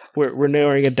now we're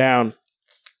narrowing it down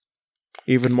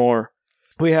even more.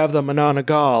 We have the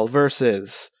Mananagal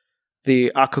versus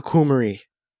the Akakumari.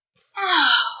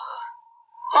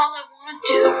 All I want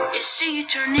to do is see you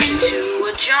turn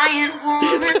into a giant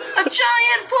woman, a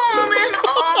giant woman.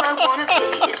 All I want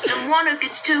to be is someone who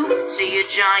gets to see a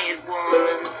giant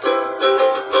woman.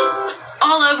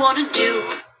 All I want to do.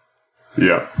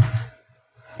 Yeah.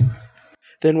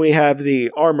 Then we have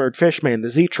the armored fishman, the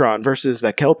Zetron, versus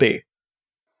the Kelpie.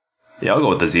 Yeah, I'll go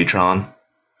with the Zetron.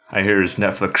 I hear his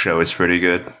Netflix show is pretty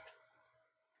good.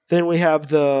 Then we have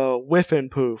the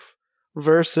Whiffenpoof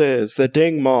versus the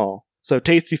Dingmaul. So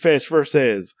Tasty Fish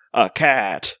versus a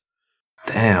cat.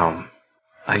 Damn.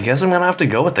 I guess I'm gonna have to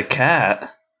go with the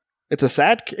cat. It's a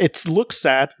sad. It looks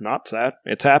sad, not sad.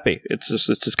 It's happy. It's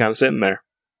just kind of sitting there.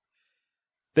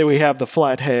 Then we have the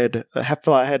flathead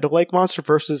lake monster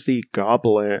versus the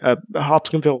goblin,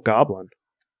 Hopkinsville Goblin.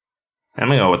 I'm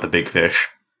gonna go with the big fish.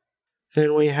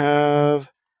 Then we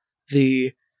have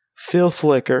the filth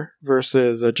licker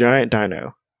versus a giant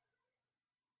dino.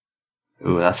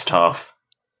 Ooh, that's tough.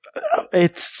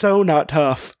 It's so not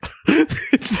tough.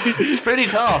 It's pretty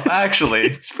tough, actually.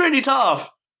 It's pretty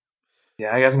tough.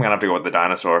 Yeah, I guess I'm gonna have to go with the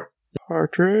dinosaur.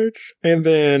 Partridge. And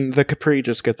then the Capri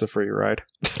just gets a free ride.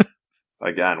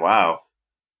 Again, wow.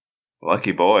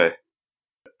 Lucky boy.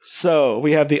 So,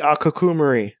 we have the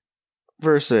Akakumari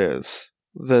versus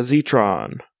the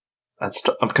Zetron. That's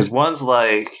because one's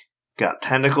like got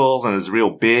tentacles and is real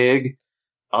big.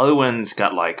 Other one's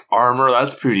got like armor.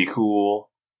 That's pretty cool.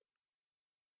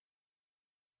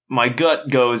 My gut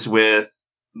goes with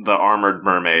the armored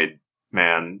mermaid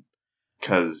man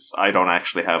because I don't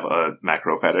actually have a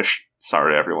macro fetish.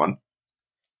 Sorry, everyone.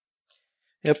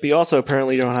 Yep, you also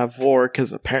apparently don't have vor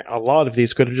because a lot of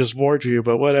these could have just vored you,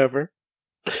 but whatever.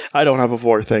 I don't have a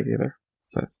vor thing either.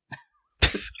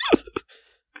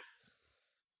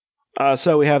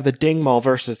 So we have the Dingmaul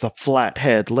versus the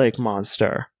Flathead Lake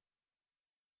Monster.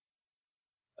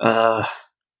 Man,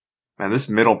 this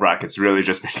middle bracket's really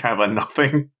just kind of a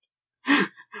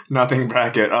nothing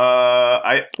bracket.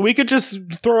 We could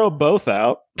just throw both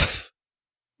out.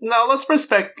 No, let's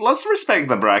respect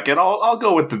the bracket. I'll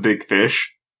go with the big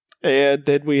fish. And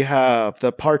then we have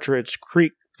the Partridge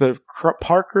Creek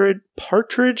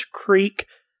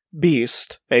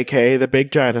Beast, aka the Big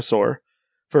Dinosaur,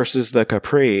 versus the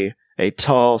Capri, a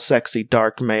tall, sexy,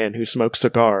 dark man who smokes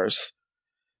cigars,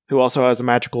 who also has a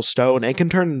magical stone and can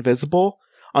turn invisible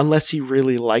unless he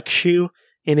really likes you.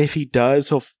 And if he does,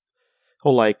 he'll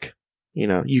like,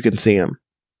 you can see him.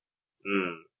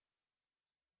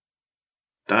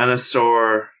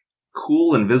 Dinosaur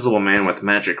cool invisible man with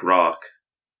magic rock.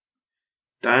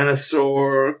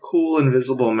 Dinosaur, cool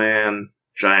invisible man,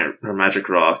 giant or magic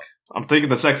rock. I'm taking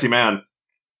the sexy man.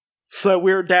 So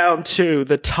we're down to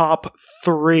the top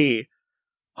 3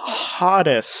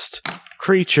 hottest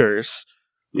creatures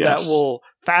that will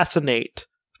fascinate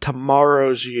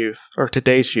tomorrow's youth, or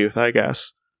today's youth, I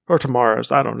guess, or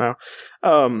tomorrow's. I don't know.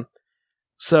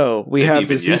 So we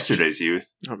have yesterday's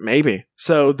youth, maybe.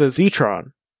 So the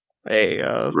Zetron,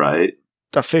 a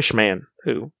fish man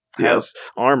who has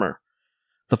armor.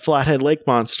 The Flathead Lake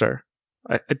Monster,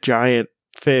 a giant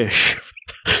fish,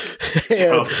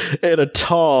 and a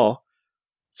tall,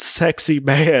 sexy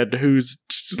man who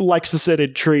likes to sit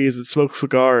in trees and smoke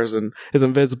cigars and is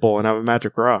invisible and have a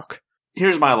magic rock.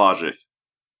 Here's my logic.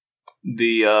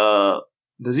 The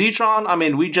Zetron, I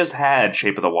mean, we just had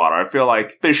Shape of the Water. I feel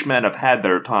like fishmen have had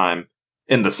their time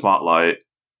in the spotlight.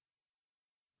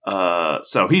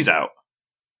 So he's out.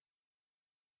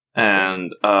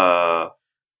 And,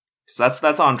 so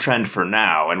that's on trend for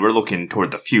now, and we're looking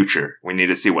toward the future. We need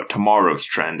to see what tomorrow's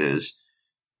trend is.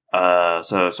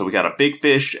 So we got a big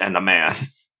fish and a man.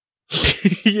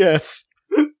 Yes.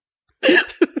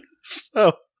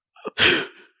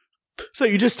 So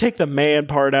you just take the man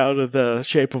part out of the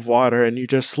Shape of Water, and you're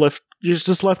just left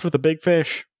with a big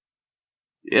fish.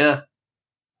 Yeah.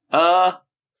 You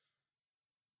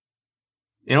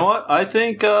know what? I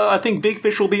think Big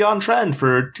Fish will be on trend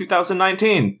for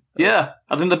 2019. Yeah,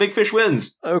 I think the Big Fish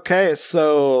wins. Okay,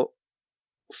 so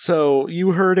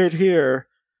you heard it here.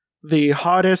 The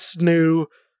hottest new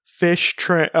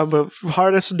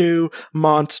hottest new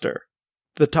monster.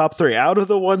 The top 3 out of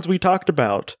the ones we talked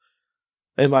about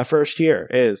in my first year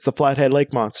is the Flathead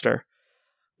Lake Monster.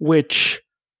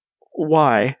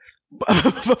 Why?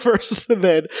 But first,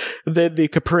 then the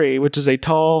Capri, which is a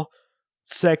tall,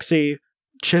 sexy,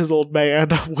 chiseled man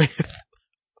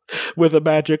with a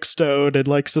magic stone and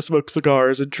likes to smoke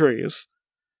cigars and trees.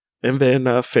 And then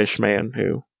a fish man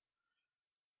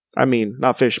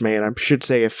not fish man, I should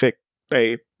say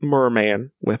a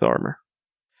merman with armor.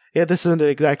 Yeah, this isn't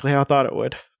exactly how I thought it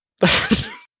would.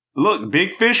 Look,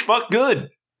 big fish fuck good.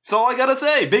 That's all I gotta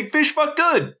say. Big fish fuck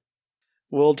good.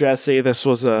 Well, Jesse, this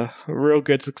was a real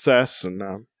good success,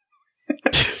 and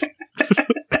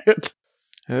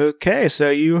okay, so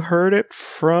you heard it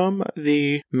from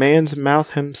the man's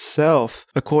mouth himself.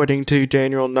 According to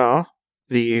Daniel Na,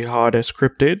 the hottest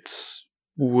cryptids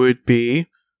would be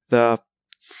the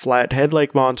Flathead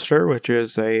Lake Monster, which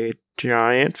is a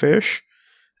giant fish,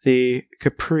 the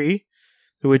Capri,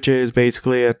 which is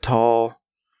basically a tall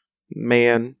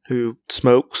man who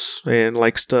smokes and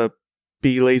likes to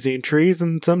be lazy in trees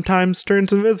and sometimes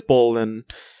turns invisible and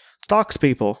stalks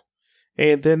people.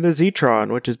 And then the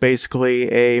Zetron, which is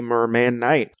basically a merman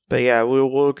knight. But yeah,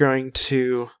 we're going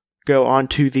to go on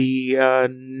to the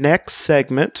next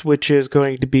segment, which is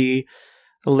going to be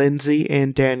Lindsay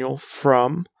and Daniel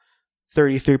from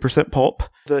 33% Pulp.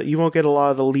 You won't get a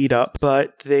lot of the lead up,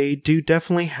 but they do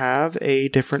definitely have a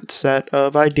different set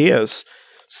of ideas.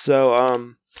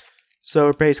 So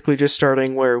we're basically just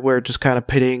starting where we're just kind of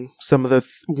pitting some of the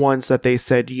ones that they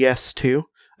said yes to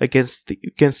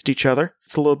against each other.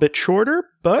 It's a little bit shorter,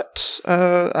 but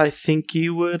I think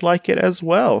you would like it as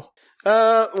well.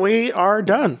 We are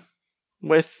done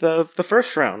with the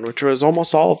first round, which was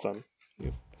almost all of them.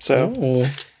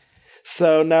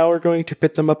 So now we're going to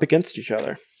pit them up against each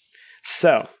other.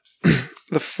 So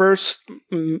the first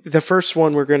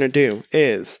one we're going to do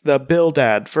is the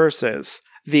Bildad versus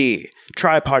the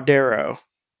Tripodero.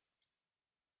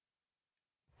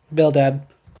 Bildad.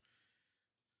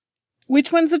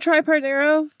 Which one's the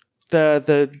Tripodero?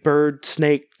 The bird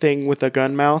snake thing with a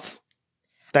gun mouth.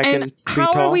 That and can be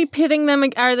how tall. Are we pitting them?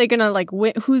 Are they gonna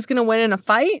win? Who's gonna win in a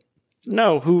fight?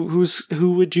 No,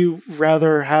 who would you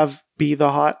rather have be the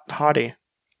hottie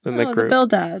in the group? The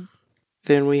Bildad.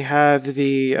 Then we have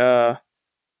the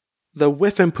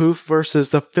Whiff and Poof versus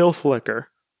the Filth Licker.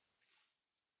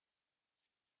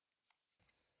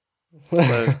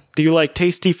 Do you like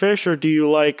tasty fish, or do you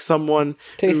like someone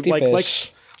tasty who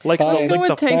fish? Likes Let's to go lick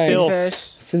with the tasty filth? fish.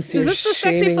 Since Is this the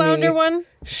sexy flounder one?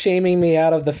 Shaming me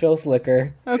out of the filth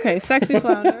liquor. Okay, sexy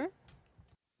flounder.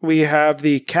 We have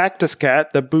the Cactus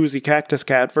Cat, the boozy Cactus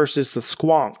Cat, versus the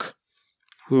Squonk,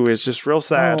 who is just real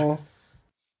sad. Oh.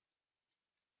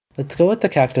 Let's go with the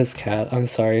Cactus Cat. I'm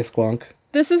sorry, Squonk.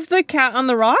 This is the cat on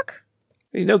the rock?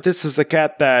 You know, this is the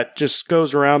cat that just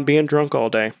goes around being drunk all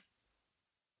day.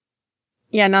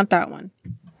 Yeah, not that one.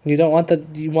 You don't want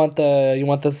you want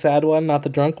the sad one, not the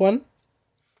drunk one?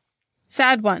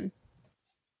 Sad one.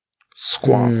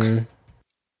 Squonk.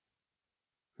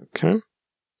 Okay.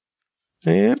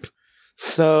 Yep.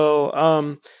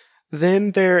 So,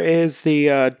 Then there is the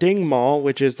Dingmal,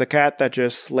 which is the cat that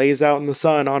just lays out in the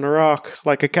sun on a rock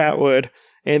like a cat would.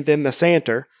 And then the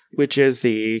Santer, which is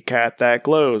the cat that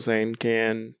glows and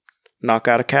can knock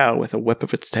out a cow with a whip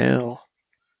of its tail.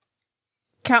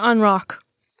 Cat on rock.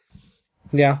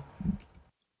 Yeah.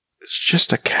 It's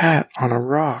just a cat on a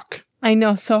rock. I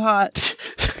know, so hot.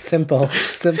 Simple.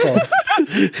 Something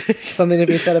to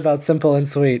be said about simple and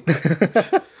sweet.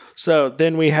 So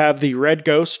then we have the Red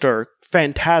Ghost, or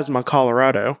Phantasma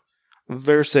Colorado,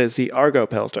 versus the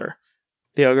Argopelter.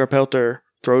 The Argopelter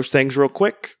throws things real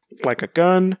quick, like a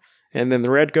gun, and then the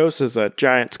Red Ghost is a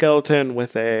giant skeleton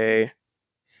with a...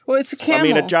 Well, it's a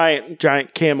camel. a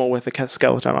giant camel with a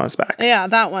skeleton on his back. Yeah,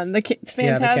 that one. It's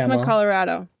Phantasma camel.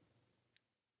 Colorado.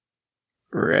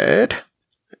 Red.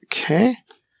 Okay.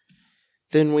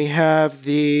 Then we have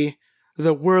the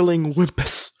Whirling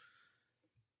Wimpus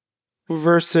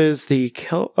versus the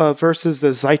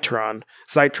Zytron.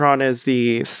 Zytron is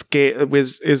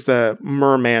the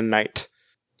Merman Knight.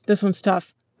 This one's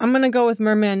tough. I'm gonna go with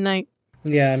Merman Knight.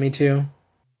 Yeah, me too.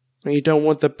 You don't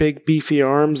want the big beefy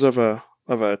arms of a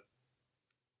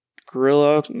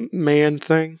gorilla man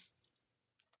thing.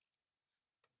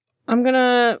 I'm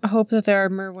gonna hope that there are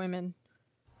mer women.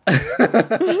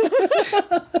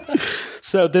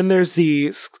 So then there's the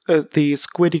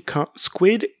Squidgy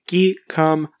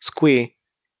Cum Squee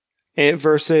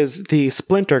versus the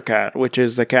Splinter Cat, which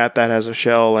is the cat that has a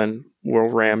shell and will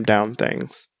ram down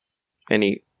things and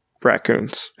eat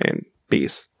raccoons and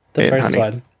bees. The and first honey.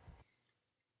 one.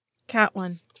 Cat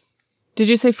one. Did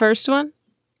you say first one?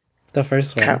 The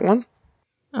first one. Cat one?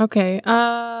 Okay.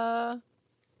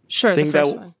 Sure, Think the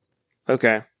first that- one.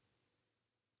 Okay.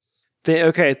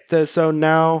 So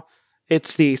now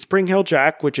it's the Spring Hill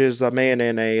Jack, which is a man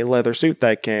in a leather suit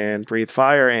that can breathe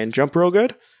fire and jump real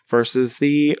good, versus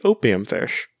the Opium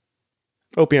Pipefish.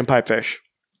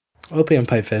 Opium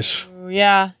pipefish. Ooh,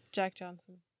 yeah, Jack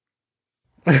Johnson.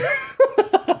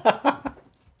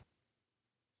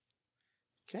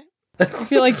 I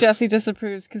feel like Jesse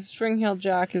disapproves because Spring Hill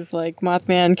Jack is like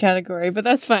Mothman category, but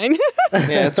that's fine.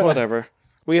 Yeah, it's whatever.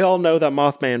 We all know that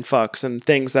Mothman fucks, and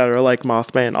things that are like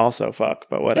Mothman also fuck,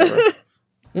 but whatever.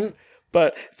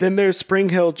 But then there's Spring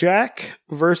Hill Jack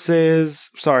versus...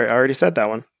 Sorry, I already said that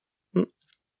one.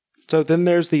 So then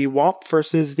there's the Womp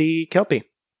versus the Kelpie.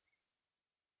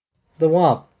 The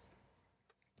Womp.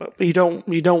 But you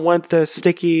don't want the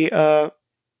sticky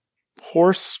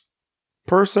horse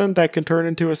person that can turn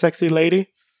into a sexy lady?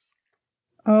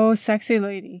 Oh, sexy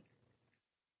lady.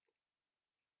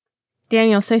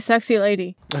 Daniel, say sexy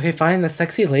lady. Okay, fine, the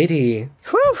sexy lady.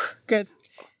 Whew, good.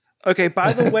 Okay,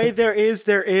 by the way, there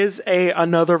is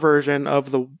another version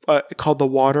of the called the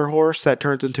water horse that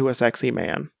turns into a sexy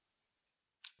man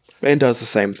and does the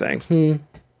same thing.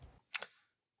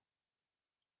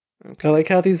 I like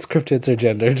how these cryptids are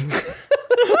gendered.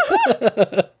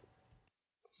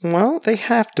 Well, they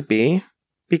have to be,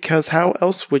 because how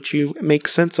else would you make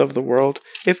sense of the world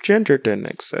if gender didn't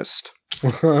exist?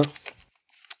 Because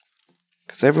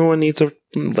everyone needs a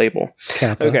label.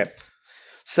 Kappa. Okay,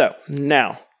 so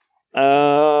now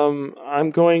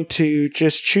I'm going to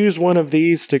just choose one of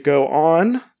these to go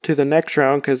on to the next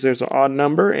round because there's an odd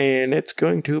number, and it's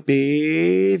going to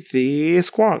be the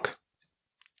Squonk.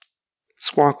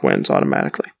 Squonk wins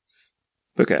automatically.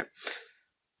 Okay,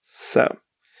 so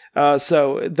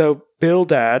the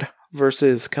Bildad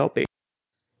versus Kelpie.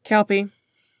 Kelpie.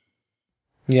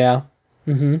 Yeah.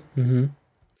 Mm-hmm.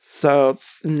 So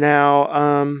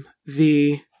now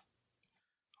the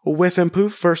Whiff and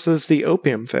Poof versus the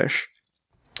Opium Fish.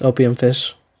 Opium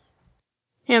fish.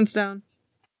 Hands down.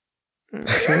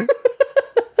 Okay.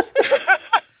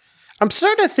 I'm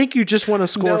starting to think you just want to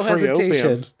score No free hesitation.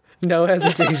 opium. No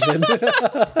hesitation. We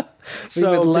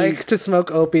So would the- like to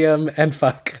smoke opium and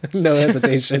fuck. No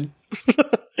hesitation.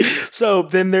 So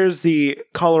then there's the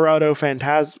Colorado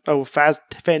Phantasma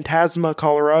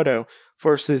Colorado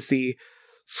versus the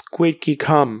Squidgy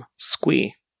Cum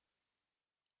Squee.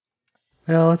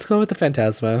 Well, let's go with the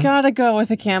Phantasma. Gotta go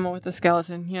with a camel with a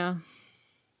skeleton, yeah.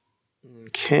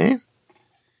 Okay.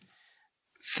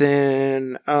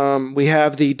 Then we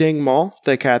have the Dingmal,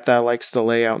 the cat that likes to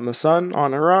lay out in the sun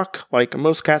on a rock, like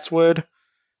most cats would,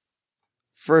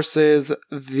 versus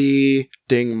the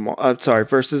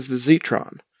versus the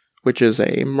Zetron, which is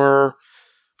a Mer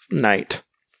Knight.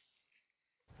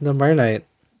 The Mer Knight.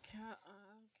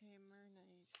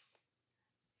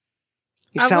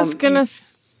 You I sound- was gonna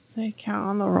say cat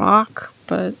on the rock,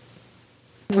 but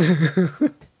Well,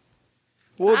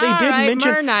 they did Alright,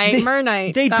 mention Mer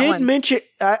Knight. They that did one. mention.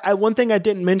 One thing I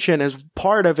didn't mention as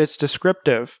part of its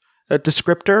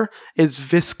descriptor is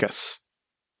viscous.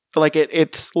 like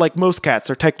it's like most cats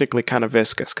are technically kind of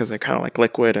viscous because they're kind of like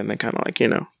liquid and they kind of like,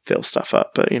 fill stuff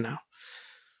up. But,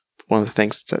 one of the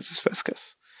things it says is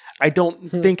viscous. I don't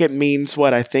think it means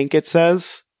what I think it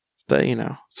says, but,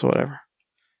 it's whatever.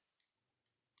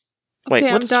 Okay,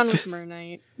 Wait, I'm done with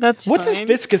Murnite. That's what fine. does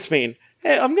viscous mean?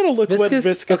 Hey, I'm going to look what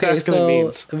viscous actually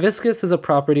means. Viscous is a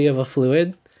property of a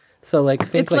fluid. So, like,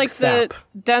 think it's like sap. the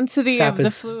density Sap of the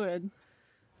is- fluid.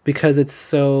 Because it's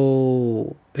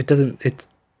so... It's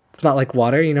not like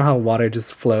water. You know how water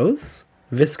just flows?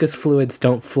 Viscous fluids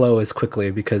don't flow as quickly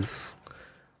because...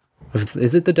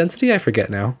 Is it the density? I forget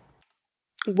now.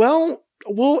 Well,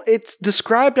 it's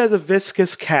described as a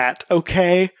viscous cat,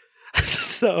 okay?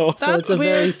 So That's it's a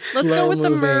weird. very Let's go with the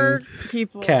mer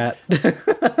people. cat.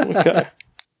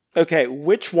 okay,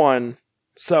 which one?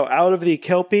 So out of the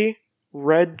Kelpie,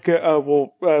 Phantasma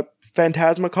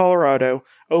Colorado,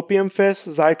 Opium Fist,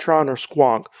 Zytron, or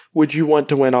Squonk, would you want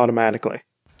to win automatically?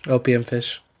 Opium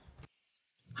fish.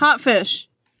 Hot fish.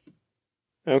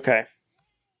 Okay.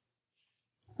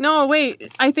 No,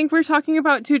 wait. I think we're talking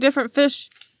about two different fish.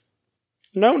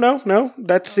 No.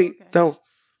 That's the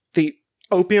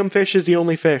opium fish is the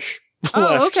only fish Oh,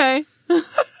 left. okay.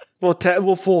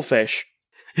 Well, full fish.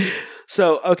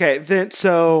 So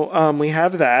we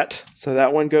have that. So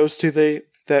that one goes to the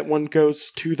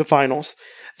finals.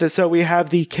 So we have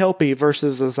the Kelpie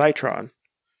versus the Zytron.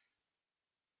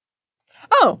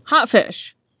 Oh, hot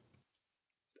fish.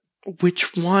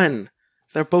 Which one?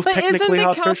 They're both But isn't technically the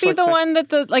hot fish. Kelpie the one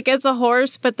that it's a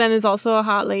horse, but then is also a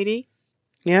hot lady?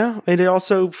 Yeah, and it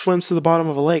also swims to the bottom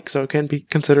of a lake, so it can be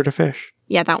considered a fish.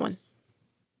 Yeah, that one.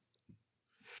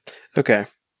 Okay.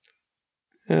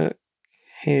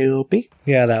 Kelpie.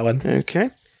 Yeah, that one. Okay.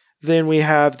 Then we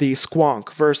have the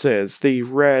Squonk versus the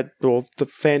the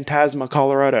Phantasma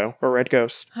Colorado, or Red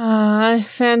Ghost.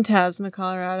 Phantasma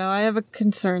Colorado. I have a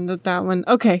concern that one.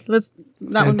 Okay, that one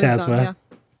moves on, Phantasma. yeah.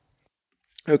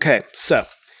 Okay, so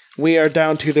we are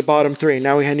down to the bottom three.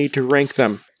 Now we need to rank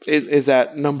them. Is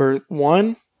that number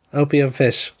 1? Opium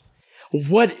fish.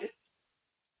 What?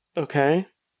 Okay.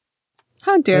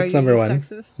 How dare That's you, number you 1.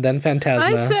 sexist. Then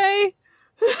Phantasma. I say...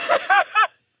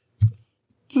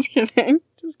 Just kidding.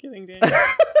 Just kidding, Daniel.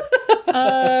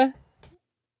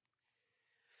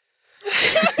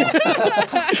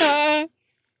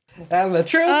 And the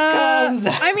truth comes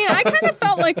out. I mean, I kind of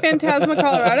felt like Phantasma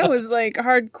Colorado was like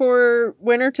hardcore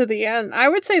winner to the end. I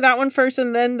would say that one first,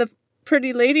 and then the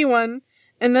Pretty Lady one,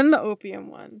 and then the Opium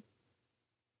one.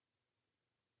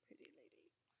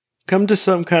 Come to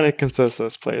some kind of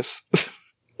consensus, please.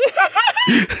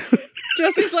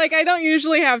 Jesse's like, I don't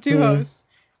usually have two hosts.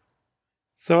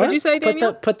 So What'd you say, Put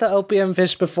Daniel? put the opium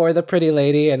fish before the pretty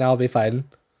lady, and I'll be fine.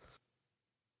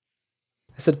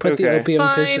 I said put the Okay. opium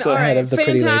Fine, fish all ahead right. of the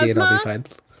pretty lady, and I'll be fine.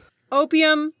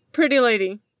 Opium, Pretty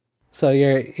Lady. So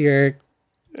you're.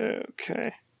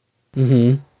 Okay.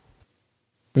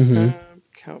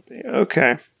 Kelpie.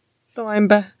 Okay. Though I'm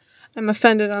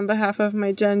offended on behalf of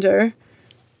my gender.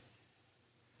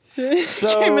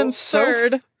 Came in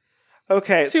third.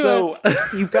 Okay, so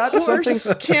you got something.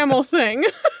 Horse camel thing.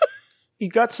 You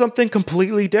got something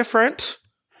completely different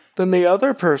than the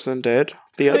other person did.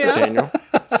 The other Daniel.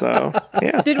 So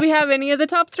yeah. Did we have any of the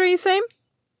top three same?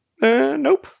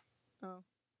 Nope.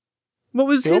 What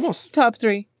was his Almost. top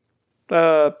three?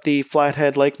 The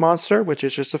Flathead Lake Monster, which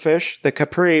is just a fish. The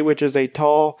Capri, which is a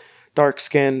tall,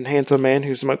 dark-skinned, handsome man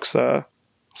who smokes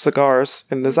cigars.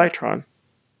 And the Zytron.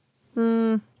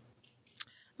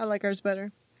 I like ours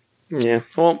better. Yeah.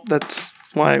 Well, that's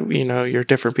why, you're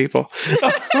different people.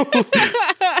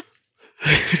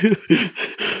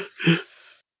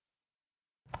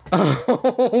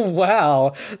 Oh,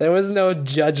 wow. There was no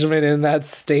judgment in that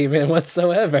statement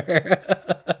whatsoever.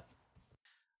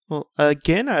 Well,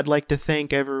 again, I'd like to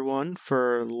thank everyone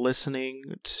for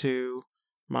listening to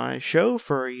my show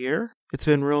for a year. It's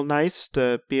been real nice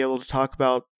to be able to talk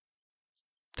about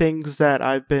things that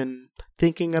I've been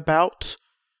thinking about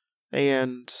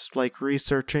and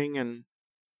researching and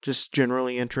just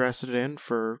generally interested in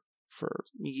for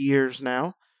years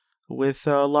now with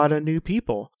a lot of new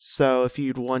people. So if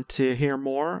you'd want to hear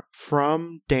more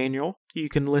from Daniel, you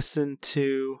can listen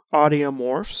to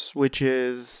Audiomorphs, which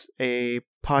is a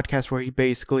podcast where he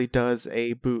basically does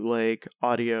a bootleg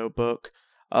audio book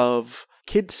of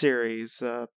kid series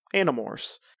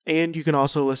Animorphs. And you can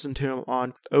also listen to him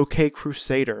on OK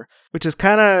Crusader, which is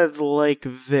kind of like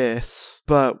this,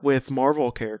 but with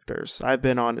Marvel characters. I've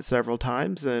been on it several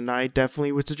times, and I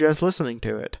definitely would suggest listening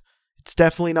to it. It's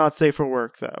definitely not safe for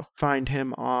work, though. Find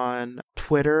him on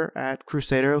Twitter at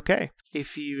CrusaderOK.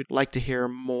 If you'd like to hear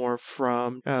more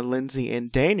from Lindsay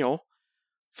and Daniel,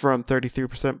 from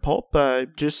 33% Pulp,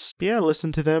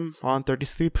 listen to them on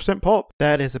 33% Pulp.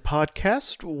 That is a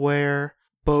podcast where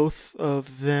both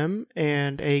of them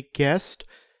and a guest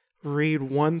read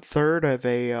 1/3 of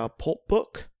a pulp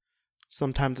book.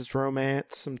 Sometimes it's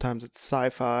romance, sometimes it's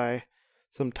sci-fi,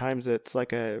 sometimes it's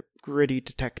like a gritty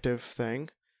detective thing,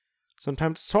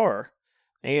 sometimes it's horror.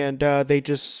 And they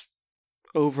just,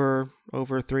 over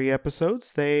 3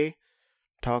 episodes, they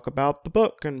talk about the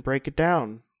book and break it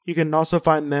down. You can also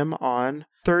find them on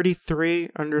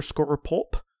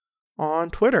 33_Pulp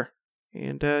on Twitter.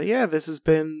 And this has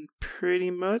been pretty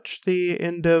much the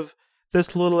end of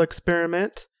this little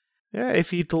experiment. Yeah,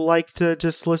 if you'd like to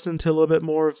just listen to a little bit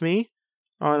more of me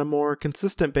on a more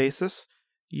consistent basis,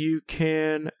 you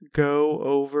can go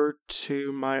over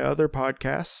to my other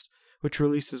podcast, which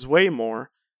releases way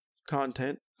more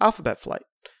content, Alphabet Flight,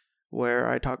 where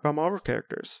I talk about Marvel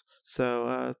characters.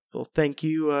 So, thank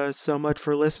you so much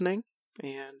for listening,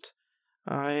 and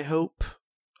I hope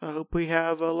we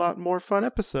have a lot more fun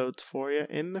episodes for you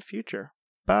in the future.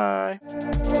 Bye!